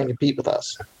podcast to try and compete with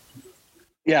us.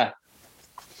 Yeah.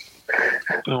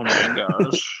 Oh, my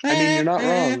gosh. I mean, you're not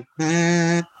wrong.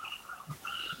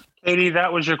 Katie,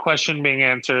 that was your question being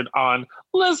answered on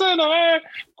Listener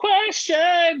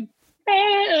Question.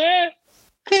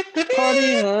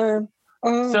 Party time.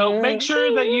 So make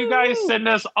sure that you guys send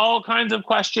us all kinds of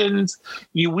questions.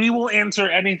 We will answer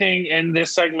anything in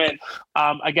this segment.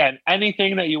 Again,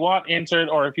 anything that you want answered,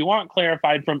 or if you want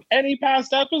clarified from any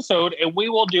past episode, and we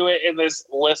will do it in this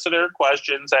listener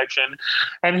question section.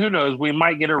 And who knows, we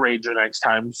might get a rager next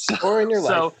time. Or in your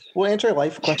life. We'll answer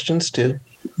life questions too.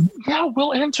 Yeah,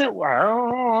 we'll answer.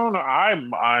 Well,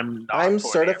 I'm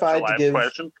certified to give.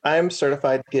 Questions. I'm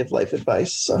certified to give life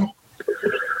advice. So.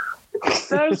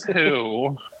 Says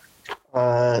who?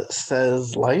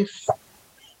 Says life.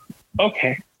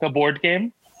 Okay, the board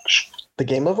game. The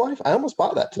game of life. I almost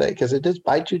bought that today because it does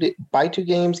buy two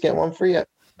games, get one free at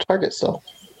Target still.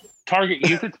 Target,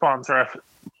 you could sponsor us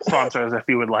if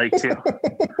you would like to.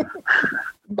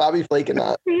 Bobby Flay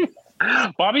cannot.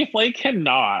 Bobby Flay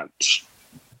cannot.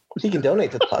 He can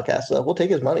donate to the podcast, though. We'll take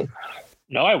his money.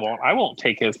 No, I won't. I won't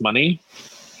take his money.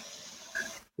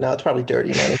 No, it's probably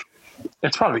dirty money.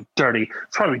 It's probably dirty.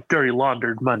 It's probably dirty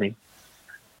laundered money.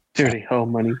 Dirty hoe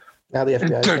money. Now the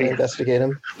FBI is going to investigate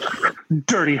him.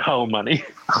 Dirty hoe money.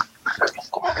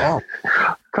 Wow.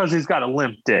 Because he's got a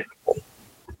limp dick.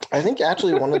 I think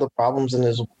actually one of the problems in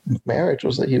his marriage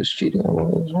was that he was cheating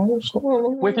on his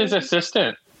wife. With his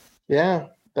assistant. Yeah,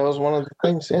 that was one of the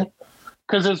things, yeah.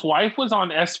 Because his wife was on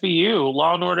SVU,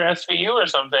 Law and Order SVU or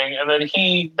something, and then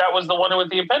that was the one with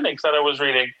the appendix that I was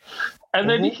reading. And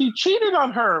then he cheated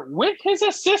on her with his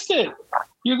assistant.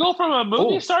 You go from a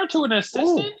movie star to an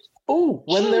assistant? Oh,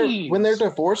 when their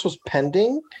divorce was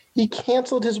pending, he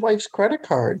canceled his wife's credit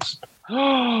cards,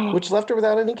 which left her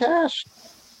without any cash.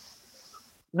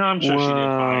 No, I'm sure she did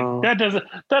fine.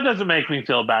 That doesn't make me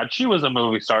feel bad. She was a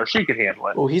movie star. She could handle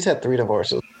it. Oh, he's had 3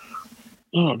 divorces.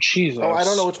 Oh, Jesus. Oh, I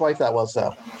don't know which wife that was,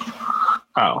 though.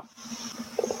 Oh.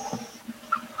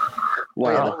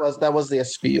 Wow. Oh, yeah, that was the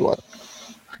SVU one.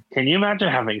 Can you imagine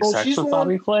having sex with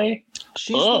Bobby Flay?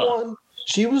 She's the one.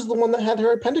 She was the one that had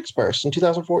her appendix burst in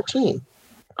 2014.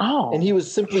 Oh. And he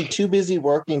was simply too busy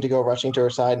working to go rushing to her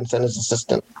side and send his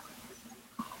assistant.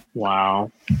 Wow.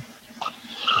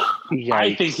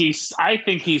 Yikes. I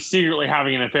think he's secretly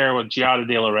having an affair with Giada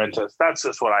De Laurentiis. That's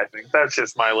just what I think. That's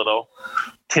just my little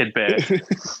tidbit.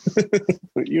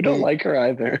 You don't like her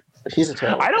either. He's a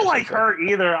terrible. I don't like her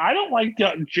either. I don't like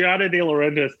Giada De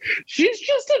Laurentiis. She's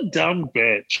just a dumb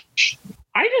bitch.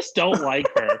 I just don't like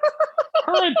her.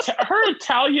 Her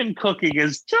Italian cooking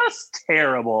is just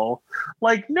terrible.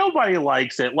 Like, nobody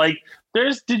likes it. Like,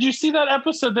 did you see that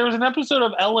episode? There was an episode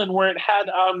of Ellen where it had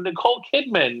Nicole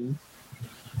Kidman.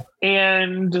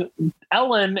 And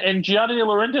Ellen and Giada De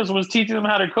Laurentiis was teaching them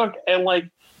how to cook, and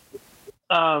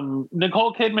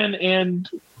Nicole Kidman and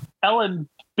Ellen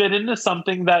bit into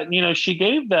something that she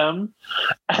gave them,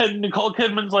 and Nicole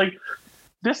Kidman's like,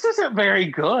 "This isn't very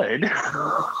good."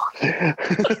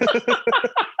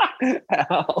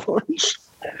 Ouch.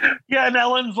 Yeah, and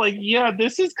Ellen's like, "Yeah,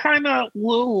 this is kind of."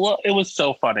 It was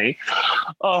so funny.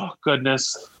 Oh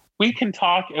goodness. We can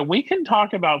talk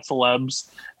about celebs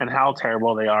and how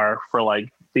terrible they are for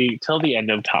till the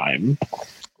end of time.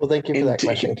 Well, thank you for that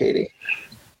question, Katie.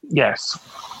 Yes.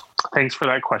 Thanks for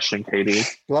that question, Katie.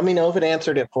 Let me know if it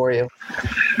answered it for you.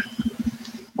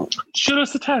 Shoot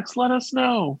us a text. Let us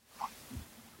know.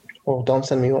 Well, don't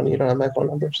send me one. You don't have my phone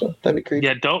number, so that'd be creepy.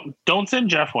 Yeah, don't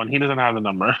send Jeff one. He doesn't have the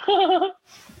number.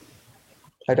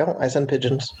 I don't. I send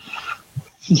pigeons.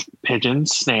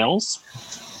 Pigeons, snails.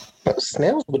 But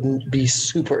snails wouldn't be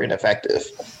super ineffective.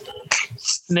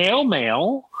 Snail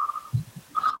mail?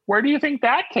 Where do you think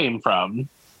that came from?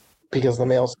 Because the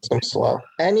mail system's slow.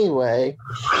 Anyway,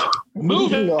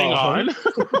 Moving on.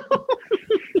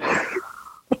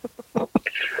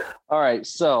 All right.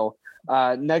 So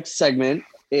next segment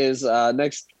is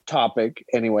next topic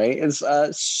anyway is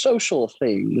social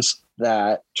things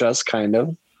that just kind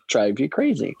of drive you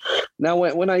crazy. Now,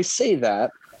 when I say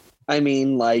that, I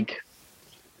mean like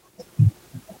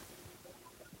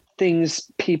things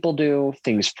people do,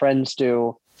 things friends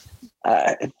do,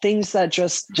 things that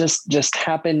just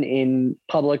happen in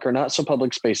public or not so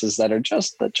public spaces that are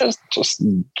just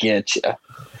get you,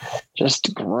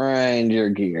 just grind your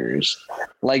gears,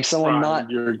 like someone not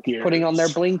putting on their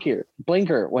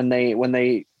blinker when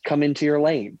they come into your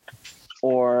lane,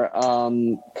 or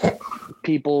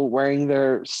people wearing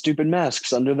their stupid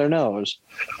masks under their nose,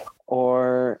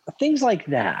 or things like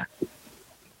that.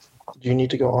 Do you need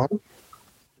to go on?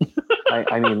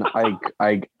 I mean,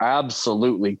 I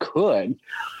absolutely could,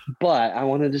 but I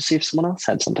wanted to see if someone else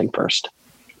had something first.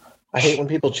 I hate when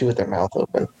people chew with their mouth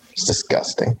open. It's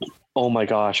disgusting. Oh my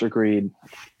gosh, agreed.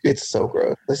 It's so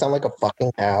gross. They sound like a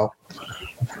fucking cow.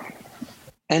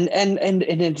 And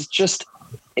it's just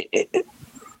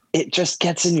it just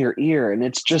gets in your ear, and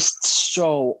it's just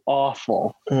so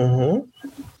awful. Mm-hmm.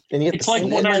 And it's like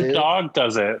when our dog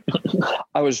does it.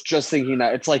 I was just thinking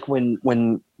that it's like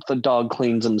when the dog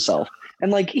cleans himself,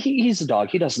 and like he's a dog,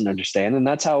 he doesn't understand, and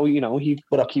that's how he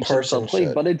keeps himself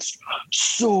clean. But it's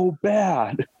so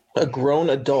bad. A grown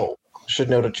adult should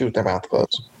know to chew with their mouth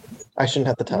closed. I shouldn't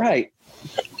have to tell.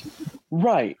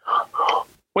 Right.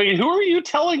 Wait, who are you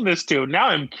telling this to? Now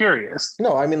I'm curious.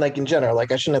 No, I mean like in general.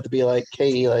 Like I shouldn't have to be like,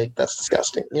 hey, like that's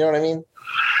disgusting. You know what I mean?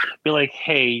 Be like,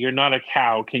 hey, you're not a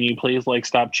cow. Can you please like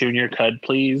stop chewing your cud,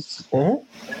 please? Mm-hmm.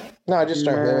 No, I just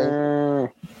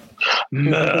start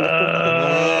moving.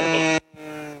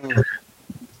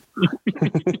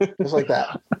 Just like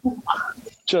that.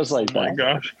 Just like that. Oh my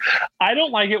gosh. I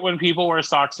don't like it when people wear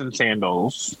socks and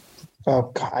sandals. Oh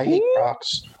God, I hate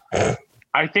Crocs.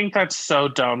 I think that's so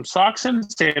dumb. Socks and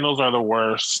sandals are the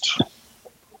worst.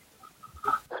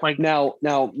 Like now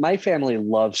my family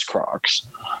loves Crocs.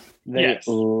 They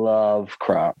love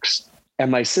Crocs. And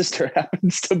my sister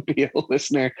happens to be a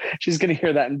listener. She's going to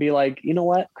hear that and be like, you know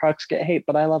what? Crocs get hate,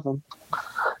 but I love them.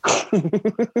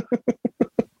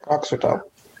 Crocs are dumb.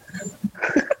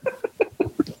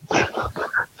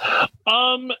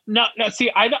 No, see,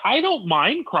 I don't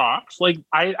mind Crocs. Like,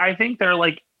 I think they're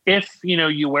like, if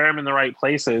you wear them in the right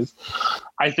places,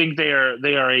 I think they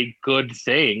are a good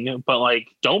thing. But like,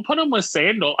 don't put them with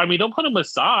sandals. I mean, don't put them with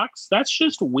socks. That's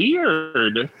just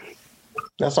weird.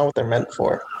 That's not what they're meant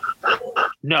for.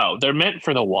 No, they're meant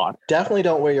for the water. Definitely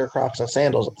don't wear your Crocs and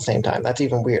sandals at the same time. That's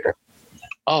even weirder.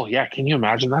 Oh yeah, can you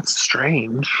imagine? That's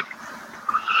strange.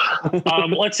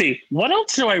 Let's see. What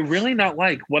else do I really not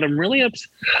like? What I'm really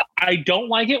I don't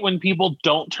like it when people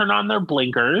don't turn on their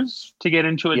blinkers to get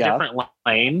into a different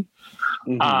lane.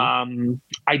 Mm-hmm.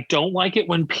 I don't like it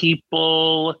when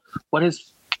people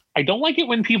I don't like it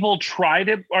when people try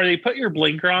to, or they put your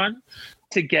blinker on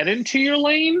to get into your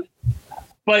lane,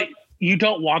 but you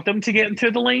don't want them to get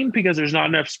into the lane because there's not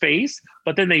enough space,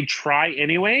 but then they try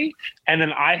anyway. And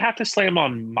then I have to slam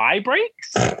on my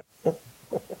brakes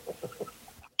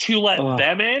to let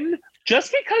them in.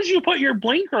 Just because you put your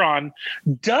blinker on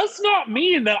does not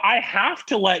mean that I have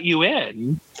to let you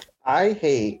in. I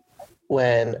hate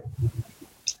when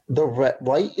the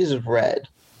light is red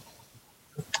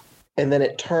and then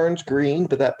it turns green,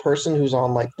 but that person who's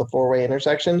on like the four-way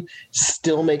intersection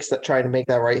still trying to make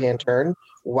that right-hand turn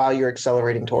while you're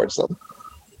accelerating towards them.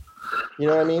 You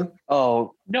know what I mean?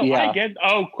 Oh, no, yeah. I get,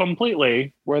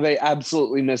 completely. Where they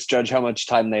absolutely misjudge how much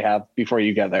time they have before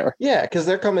you get there. Yeah, because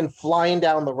they're coming flying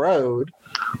down the road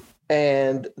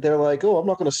and they're like, oh, I'm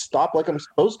not going to stop like I'm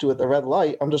supposed to at the red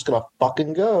light. I'm just going to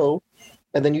fucking go.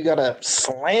 And then you got to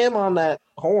slam on that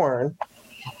horn.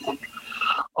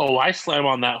 Oh, I slam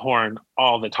on that horn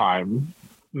all the time.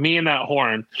 Me and that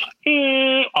horn,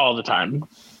 all the time.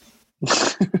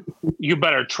 You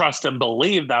better trust and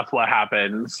believe that's what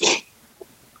happens.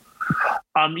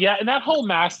 Yeah, and that whole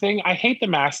mask thing, I hate the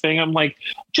mask thing. I'm like,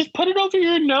 just put it over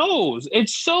your nose.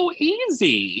 It's so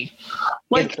easy.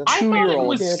 Like, if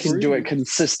 2-year-olds can do it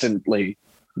consistently,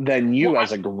 then you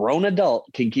as a grown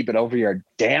adult can keep it over your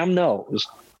damn nose.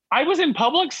 I was in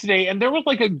Publix today and there was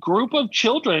like a group of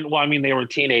children, well, I mean, they were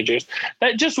teenagers,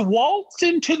 that just waltzed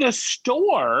into the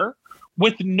store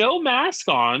with no mask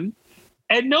on,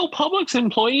 and no Publix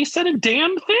employee said a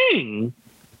damn thing.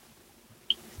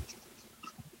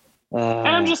 And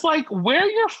I'm just like, wear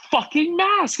your fucking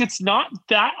mask. It's not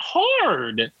that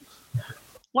hard.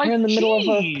 Like, you're in the middle of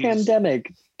a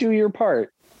pandemic. Do your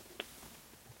part.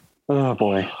 Oh,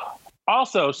 boy.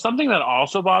 Also, something that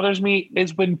also bothers me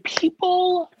is when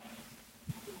people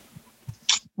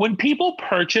when people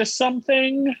purchase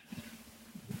something,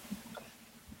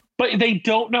 but they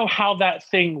don't know how that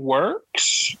thing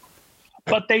works,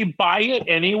 but they buy it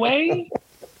anyway.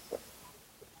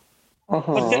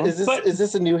 Uh-huh. Is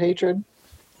this a new hatred?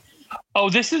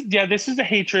 Oh, this is a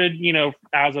hatred,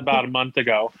 as about a month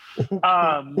ago.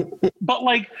 But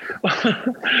like,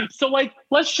 so like,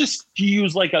 let's just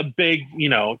use like a big,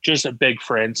 just a big,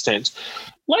 for instance,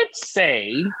 let's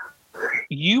say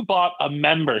you bought a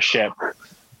membership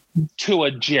to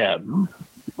a gym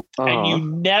and you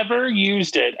never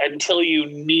used it until you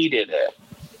needed it.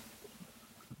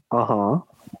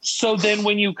 So then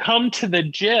when you come to the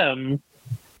gym,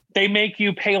 they make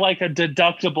you pay like a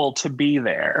deductible to be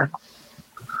there.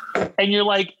 And you're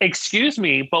like, excuse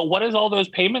me, but what is all those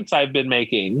payments I've been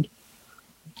making?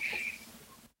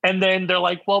 And then they're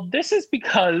like, well, this is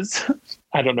because,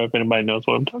 I don't know if anybody knows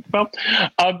what I'm talking about.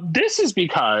 This is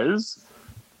because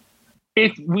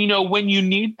when you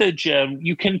need the gym,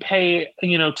 you can pay,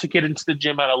 to get into the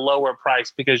gym at a lower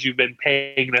price because you've been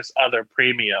paying this other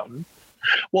premium.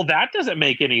 Well, that doesn't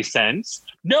make any sense.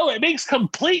 No, it makes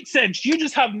complete sense. You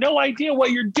just have no idea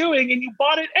what you're doing and you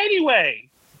bought it anyway.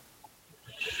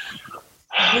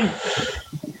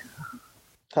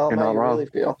 Tell them how you really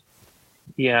feel.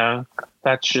 Yeah,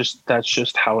 that's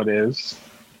just how it is.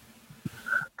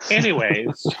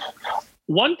 Anyways,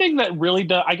 one thing that really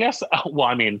does, I guess, well,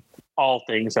 I mean, all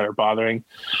things that are bothering.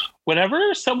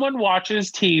 Whenever someone watches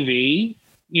TV,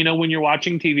 when you're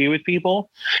watching TV with people,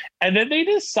 and then they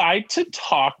decide to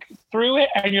talk through it,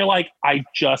 and you're like, I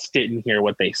just didn't hear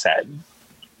what they said.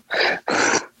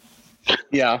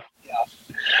 Yeah.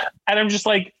 And I'm just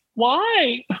like,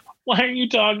 why? Why are you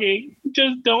talking?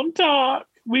 Just don't talk.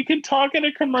 We can talk in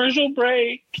a commercial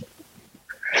break.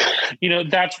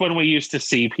 That's when we used to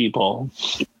see people,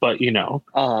 but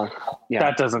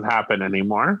that doesn't happen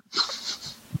anymore.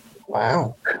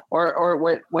 Wow. Or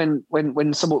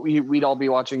when someone we'd all be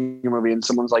watching a movie and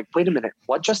someone's like, wait a minute,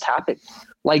 what just happened?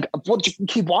 Like, what?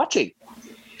 Keep watching.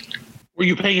 Were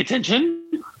you paying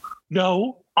attention?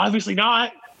 No, obviously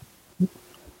not.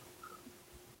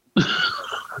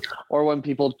 Or when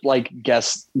people like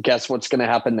guess what's going to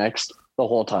happen next the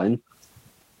whole time.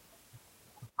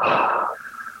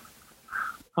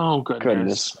 Oh,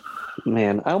 goodness.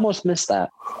 Man, I almost missed that.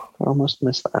 Almost.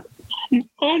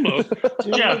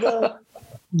 Yeah.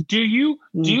 Do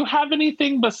you have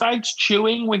anything besides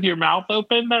chewing with your mouth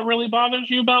open that really bothers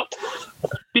you about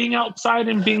being outside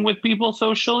and being with people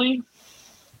socially?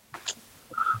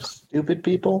 Stupid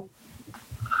people.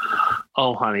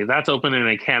 Oh, honey, that's opening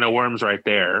a can of worms right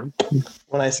there.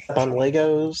 When I step on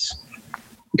Legos.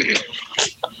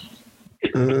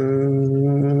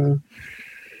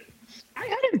 I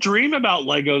had a dream about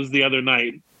Legos the other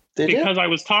night. Because I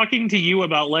was talking to you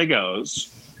about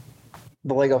Legos.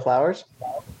 The Lego flowers?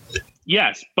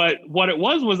 Yes, but what it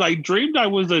was I dreamed I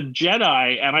was a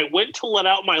Jedi and I went to let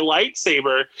out my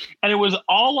lightsaber and it was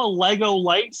all a Lego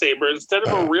lightsaber instead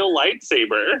of a real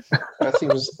lightsaber.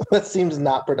 That seems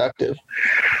not productive.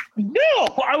 No,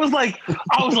 I was like,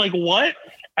 what?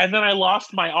 And then I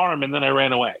lost my arm and then I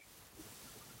ran away.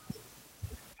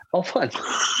 Oh, fun.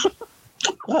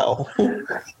 Well,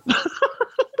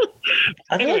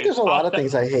 I feel like there's a lot of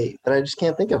things I hate that I just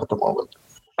can't think of at the moment.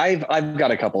 I've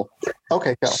got a couple.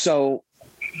 Okay, go. So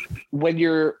when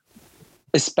you're,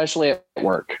 especially at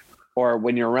work, or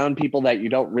when you're around people that you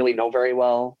don't really know very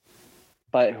well,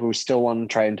 but who still want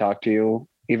to try and talk to you,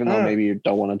 even though maybe you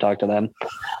don't want to talk to them.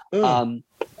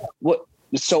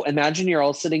 So imagine you're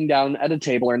all sitting down at a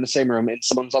table or in the same room and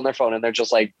someone's on their phone and they're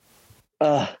just like,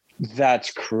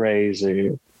 that's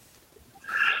crazy.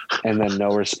 And then no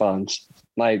response.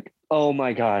 Like, oh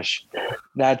my gosh,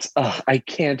 that's, I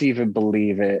can't even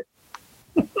believe it.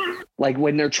 Like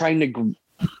when they're trying to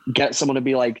get someone to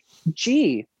be like,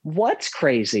 gee, what's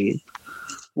crazy?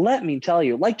 Let me tell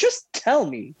you. Like, just tell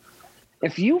me.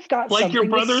 If you've got like something your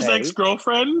brother's to say,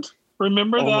 ex-girlfriend,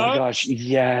 remember that? Oh my gosh,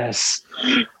 yes.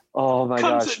 Oh my gosh.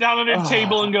 Come sit down at a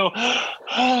table and go,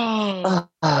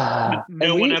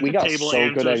 and we got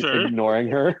so good at ignoring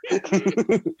her.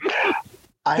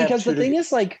 Because the thing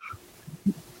is, like,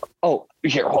 oh,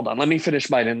 here, hold on. Let me finish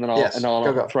mine and then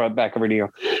I'll throw it back over to you.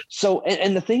 So,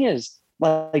 and the thing is,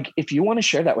 like, if you want to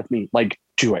share that with me, like,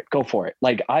 do it. Go for it.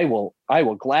 Like, I will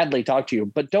gladly talk to you,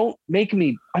 but don't make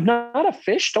me, I'm not a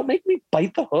fish. Don't make me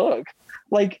bite the hook.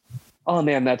 Like, oh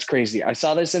man, that's crazy. I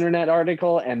saw this internet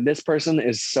article and this person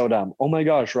is so dumb. Oh my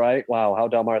gosh, right? Wow, how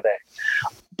dumb are they?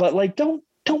 But like, don't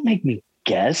make me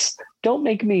guess. Don't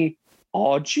make me,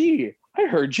 oh gee, I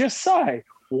heard you sigh.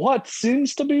 What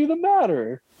seems to be the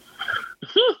matter?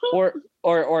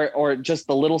 Or just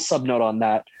the little subnote on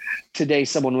that. Today,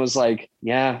 someone was like,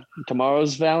 yeah,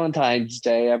 tomorrow's Valentine's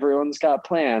Day. Everyone's got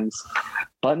plans.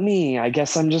 But me, I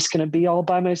guess I'm just going to be all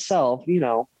by myself,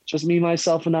 just me,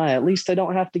 myself, and I. At least I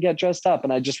don't have to get dressed up.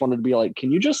 And I just wanted to be like,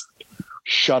 can you just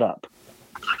shut up?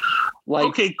 Like,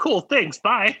 okay, cool. Thanks.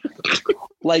 Bye.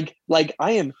 like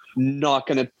I am not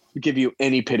going to give you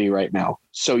any pity right now.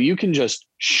 So you can just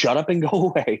shut up and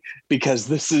go away, because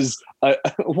this is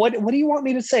what do you want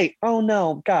me to say? Oh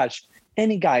no, gosh,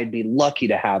 any guy'd be lucky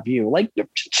to have you. Like,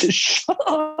 just shut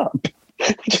up.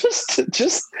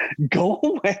 just go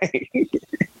away.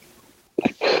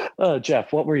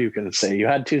 Jeff, what were you going to say? You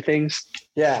had two things?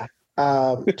 Yeah.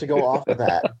 To go off of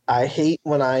that, I hate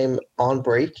when I'm on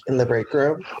break in the break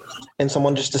room and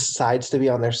someone just decides to be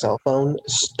on their cell phone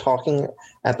talking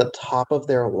at the top of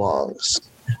their lungs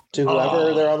to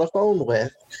whoever they're on the phone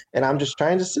with. And I'm just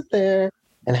trying to sit there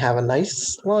and have a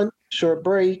nice lunch or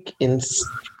break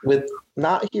with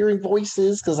not hearing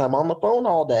voices because I'm on the phone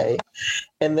all day.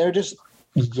 And they're just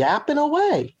yapping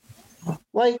away.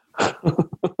 Like,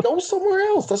 go somewhere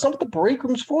else. That's not what the break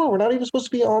room's for. We're not even supposed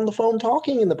to be on the phone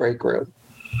talking in the break room.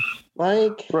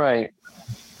 Like, right.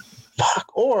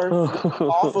 Fuck. Or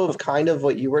off of kind of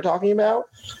what you were talking about,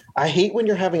 I hate when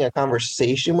you're having a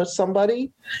conversation with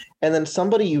somebody and then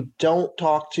somebody you don't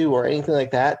talk to or anything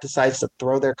like that decides to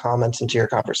throw their comments into your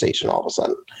conversation all of a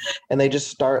sudden. And they just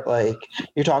start like,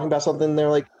 you're talking about something and they're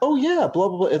like, oh yeah, blah,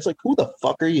 blah, blah. It's like, who the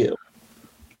fuck are you?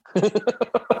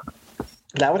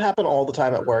 That would happen all the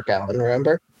time at work, Alan,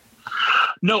 remember?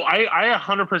 No, I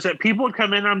 100%. People would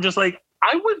come in and I'm just like,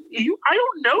 I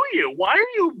don't know you. Why are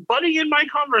you butting in my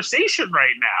conversation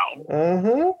right now?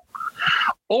 Mm-hmm.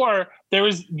 Or there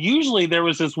was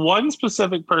this one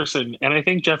specific person, and I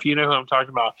think, Jeff, you know who I'm talking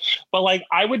about. But like,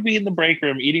 I would be in the break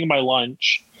room eating my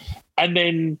lunch, and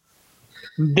then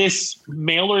this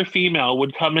male or female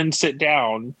would come and sit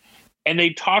down, and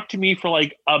they'd talk to me for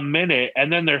like a minute,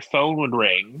 and then their phone would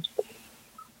ring.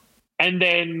 And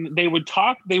then they would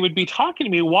be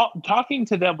talking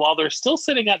to them while they're still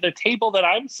sitting at the table that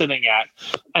I'm sitting at.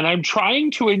 And I'm trying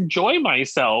to enjoy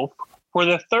myself for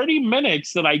the 30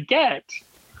 minutes that I get.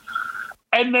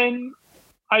 And then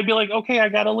I'd be like, okay, I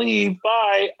got to leave.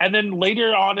 Bye. And then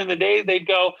later on in the day, they'd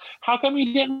go, how come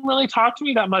you didn't really talk to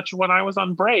me that much when I was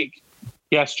on break?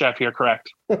 Yes, Jeff, you're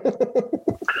correct.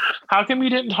 How come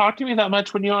you didn't talk to me that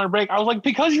much when you were on break? I was like,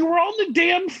 because you were on the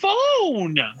damn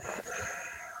phone.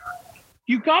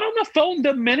 You got on the phone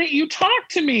the minute you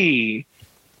talked to me.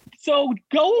 So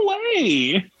go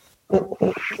away.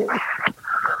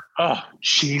 Oh,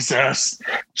 Jesus.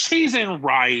 Cheese and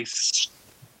rice.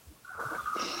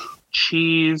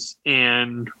 Cheese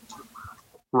and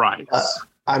rice.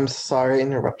 I'm sorry I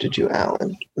interrupted you,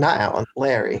 Alan. Not Alan,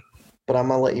 Larry. But I'm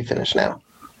going to let you finish now.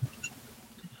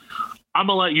 I'm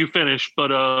going to let you finish,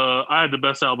 but I had the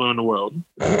best album in the world.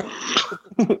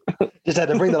 Just had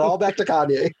to bring that all back to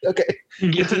Kanye. Okay.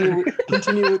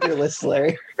 Continue with your list,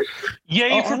 Larry.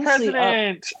 Yay for honestly,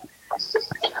 president.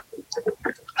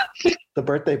 The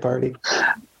birthday party.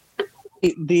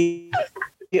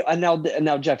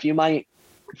 Now, Jeff, you might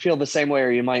feel the same way or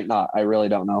you might not. I really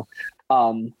don't know.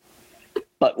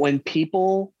 But when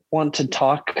people want to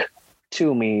talk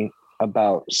to me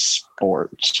about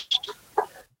sports,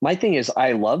 my thing is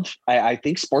I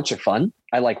think sports are fun.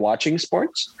 I like watching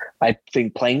sports. I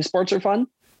think playing sports are fun,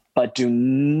 but do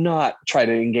not try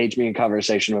to engage me in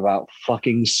conversation about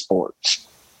fucking sports.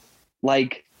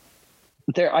 Like,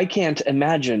 I can't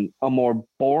imagine a more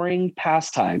boring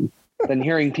pastime than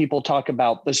hearing people talk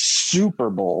about the Super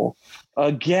Bowl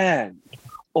again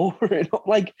over and over.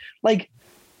 Like,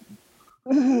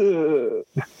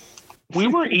 we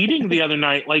were eating the other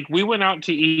night. Like, we went out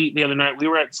to eat the other night. We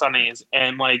were at Sonny's,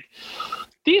 and like,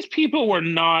 these people were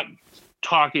not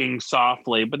talking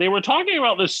softly, but they were talking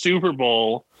about the Super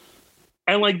Bowl,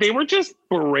 and like, they were just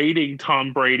berating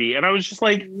Tom Brady. And I was just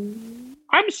like,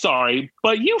 I'm sorry,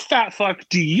 but you fat fuck,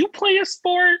 do you play a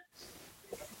sport?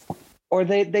 Or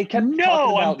they kept talking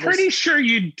about I'm pretty sure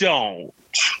you don't.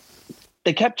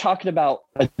 They kept talking about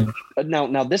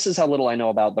now this is how little I know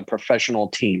about the professional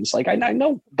teams. Like, I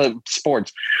know the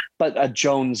sports, but a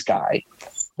Jones guy,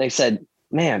 they said,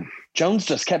 man, Jones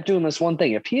just kept doing this one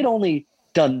thing. If he had only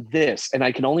done this, and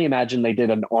I can only imagine they did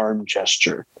an arm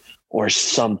gesture or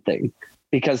something,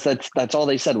 because that's all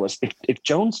they said was, if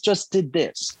Jones just did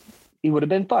this, he would have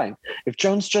been fine. If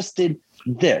Jones just did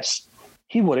this,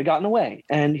 he would have gotten away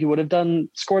and he would have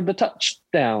scored the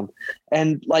touchdown.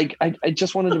 And like, I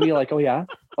just wanted to be like, oh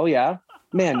yeah,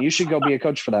 man, you should go be a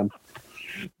coach for them.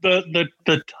 The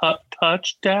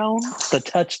touchdown? The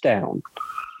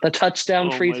touchdown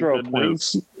Oh, free throw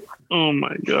points. Oh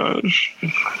my gosh.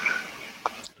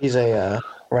 He's a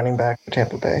running back for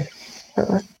Tampa Bay.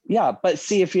 Yeah, but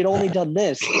see, if he'd only done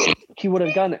this, he would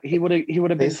have done it. He would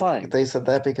have been fine. They said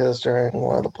that because during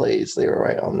one of the plays, they were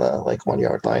right on the 1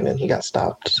 yard line, and he got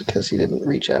stopped because he didn't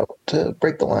reach out to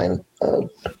break the line.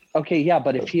 Okay, yeah,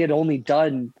 but if he had only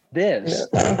done this,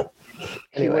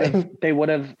 Anyway. they would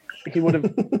have. But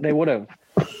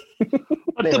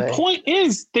Anyway. the point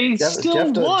is, they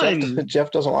still won.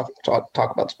 Jeff doesn't want to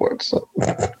talk about sports. So.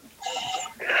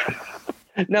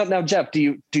 Now, Jeff,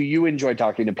 do you enjoy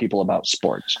talking to people about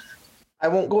sports? I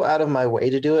won't go out of my way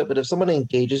to do it, but if someone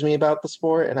engages me about the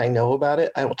sport and I know about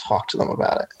it, I will talk to them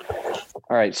about it.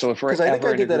 All right, so if we're I think ever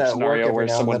I in do a that group at work scenario every where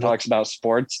now and someone then. talks about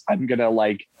sports, I'm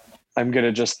gonna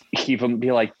just keep them,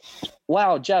 be like,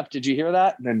 "Wow, Jeff, did you hear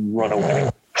that?" And then run away.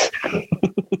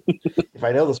 If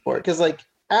I know the sport, because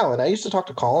Alan, I used to talk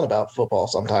to Colin about football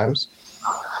sometimes.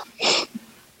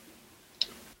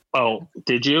 Oh,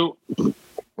 did you?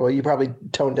 Well, you probably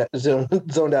zoned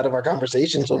out of our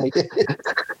conversations when we did it.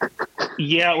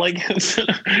 Yeah,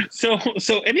 so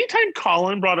anytime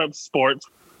Colin brought up sports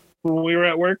when we were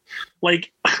at work,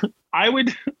 I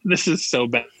would. This is so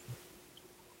bad.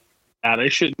 I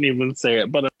shouldn't even say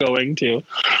it, but I'm going to.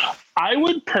 I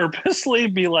would purposely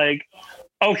be like,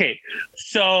 okay,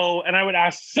 so, and I would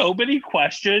ask so many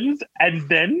questions, and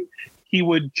then he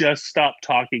would just stop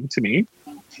talking to me.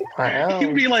 Wow.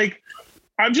 He'd be like,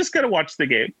 I'm just going to watch the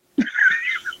game.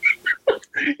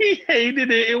 He hated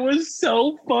it. It was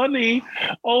so funny.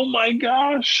 Oh my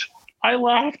gosh. I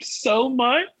laughed so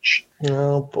much.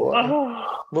 Oh, boy.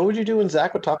 Oh. What would you do when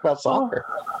Zach would talk about soccer?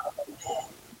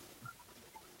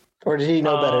 Or did he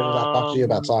know better to not talk to you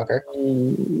about soccer?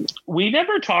 We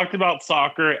never talked about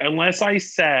soccer unless I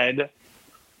said,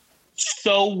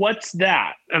 so what's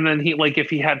that? And then he, if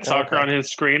he had soccer on his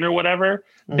screen or whatever,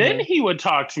 then he would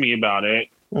talk to me about it.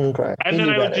 Okay. And then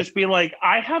I would just be like,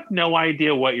 I have no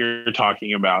idea what you're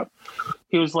talking about.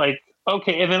 He was like,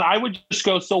 okay. And then I would just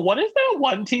go, so what is that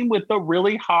one team with the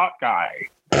really hot guy?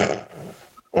 And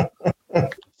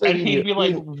he'd be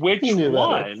like, which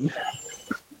one?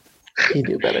 He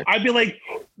knew better. I'd be like,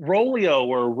 Rolio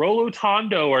or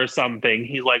Rolotondo or something.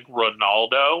 He's like,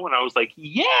 Ronaldo. And I was like,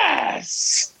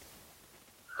 yes.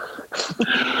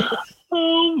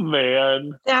 Oh,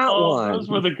 man. Those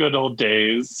were the good old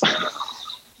days.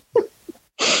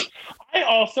 I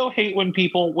also hate when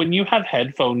you have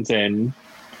headphones in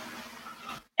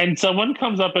and someone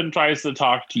comes up and tries to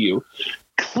talk to you.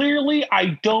 Clearly,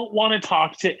 I don't want to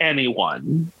talk to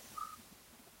anyone.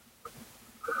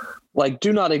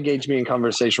 Do not engage me in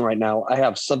conversation right now. I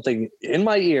have something in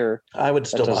my ear. I would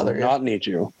still bother you. Not need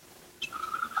you.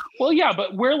 Well, yeah,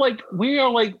 but we're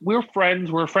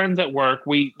friends. We're friends at work.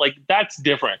 That's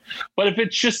different. But if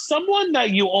it's just someone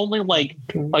that you only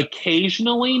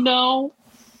occasionally know,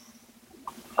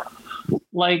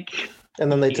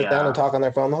 and then they sit down and talk on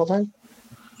their phone the whole time?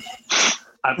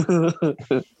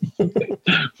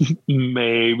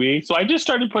 Maybe. So I just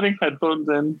started putting headphones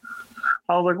in.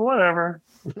 I was like, whatever.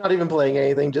 Not even playing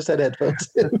anything, just had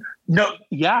headphones in. No,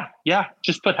 yeah,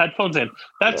 just put headphones in.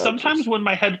 That's sometimes when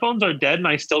my headphones are dead and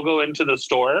I still go into the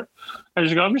store, I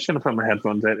just go, I'm just going to put my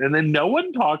headphones in. And then no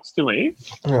one talks to me.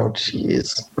 Oh,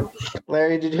 jeez.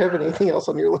 Larry, did you have anything else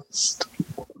on your list?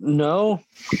 No,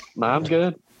 I'm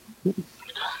good.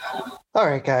 All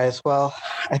right, guys. Well,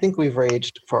 I think we've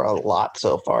raged for a lot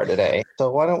so far today.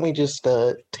 So why don't we just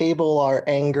table our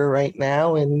anger right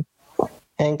now and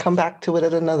come back to it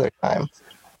at another time?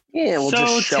 Yeah, we'll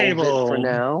just shelve it for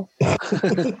now.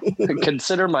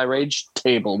 Consider my rage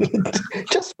tabled.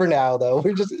 Just for now, though.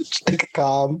 We just take a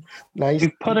calm, nice.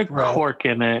 You put a cork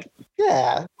in it.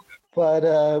 Yeah. But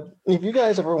if you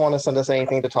guys ever want to send us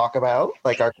anything to talk about,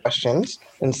 like our questions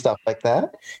and stuff like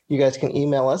that, you guys can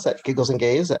email us at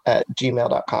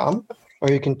gigglesandgays@gmail.com,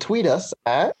 or you can tweet us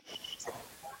at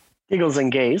Giggles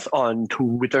and Gays on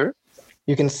Twitter.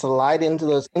 You can slide into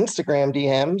those Instagram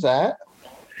DMs at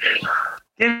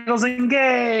Giggles and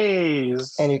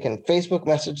Gays. And you can Facebook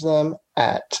message them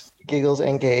at Giggles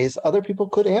and Gays. Other people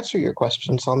could answer your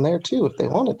questions on there too if they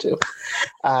wanted to.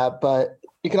 But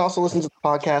you can also listen to the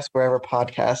podcast wherever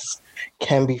podcasts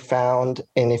can be found.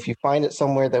 And if you find it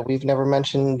somewhere that we've never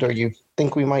mentioned or you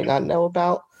think we might not know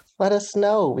about, let us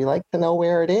know. We like to know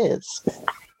where it is.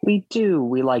 We do.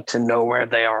 We like to know where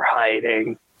they are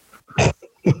hiding.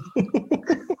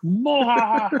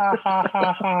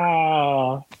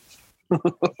 Oh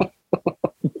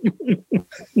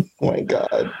my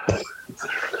God.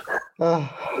 Well,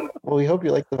 we hope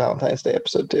you like the Valentine's Day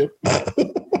episode too.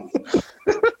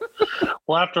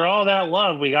 Well, after all that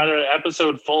love, we got an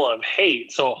episode full of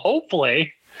hate. So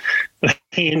hopefully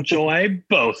enjoy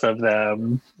both of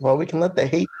them. Well, we can let the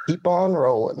hate keep on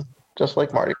rolling, just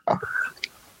like Mardi Gras.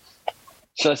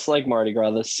 Just like Mardi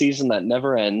Gras, the season that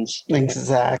never ends.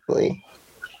 Exactly.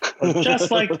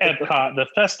 Just like Epcot, the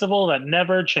festival that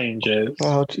never changes.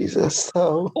 Oh, Jesus.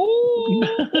 So,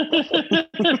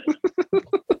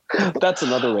 That's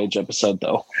another Rage episode,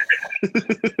 though.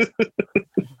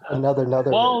 another.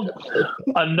 Well,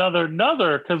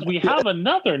 another, because we have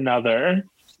another. Another.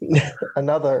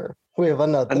 We have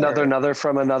another. Another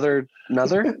from another.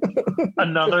 Another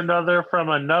from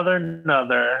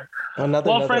another.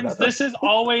 Well, friends, this has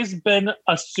always been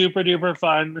a super duper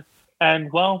fun.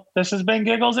 And, well, this has been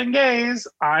Giggles and Gays.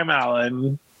 I'm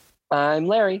Alan. I'm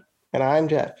Larry. And I'm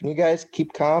Jeff. And you guys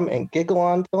keep calm and giggle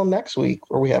on till next week,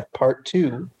 where we have part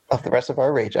 2 of the rest of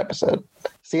our Rage episode.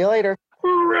 See you later.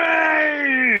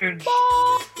 Rage! Bye!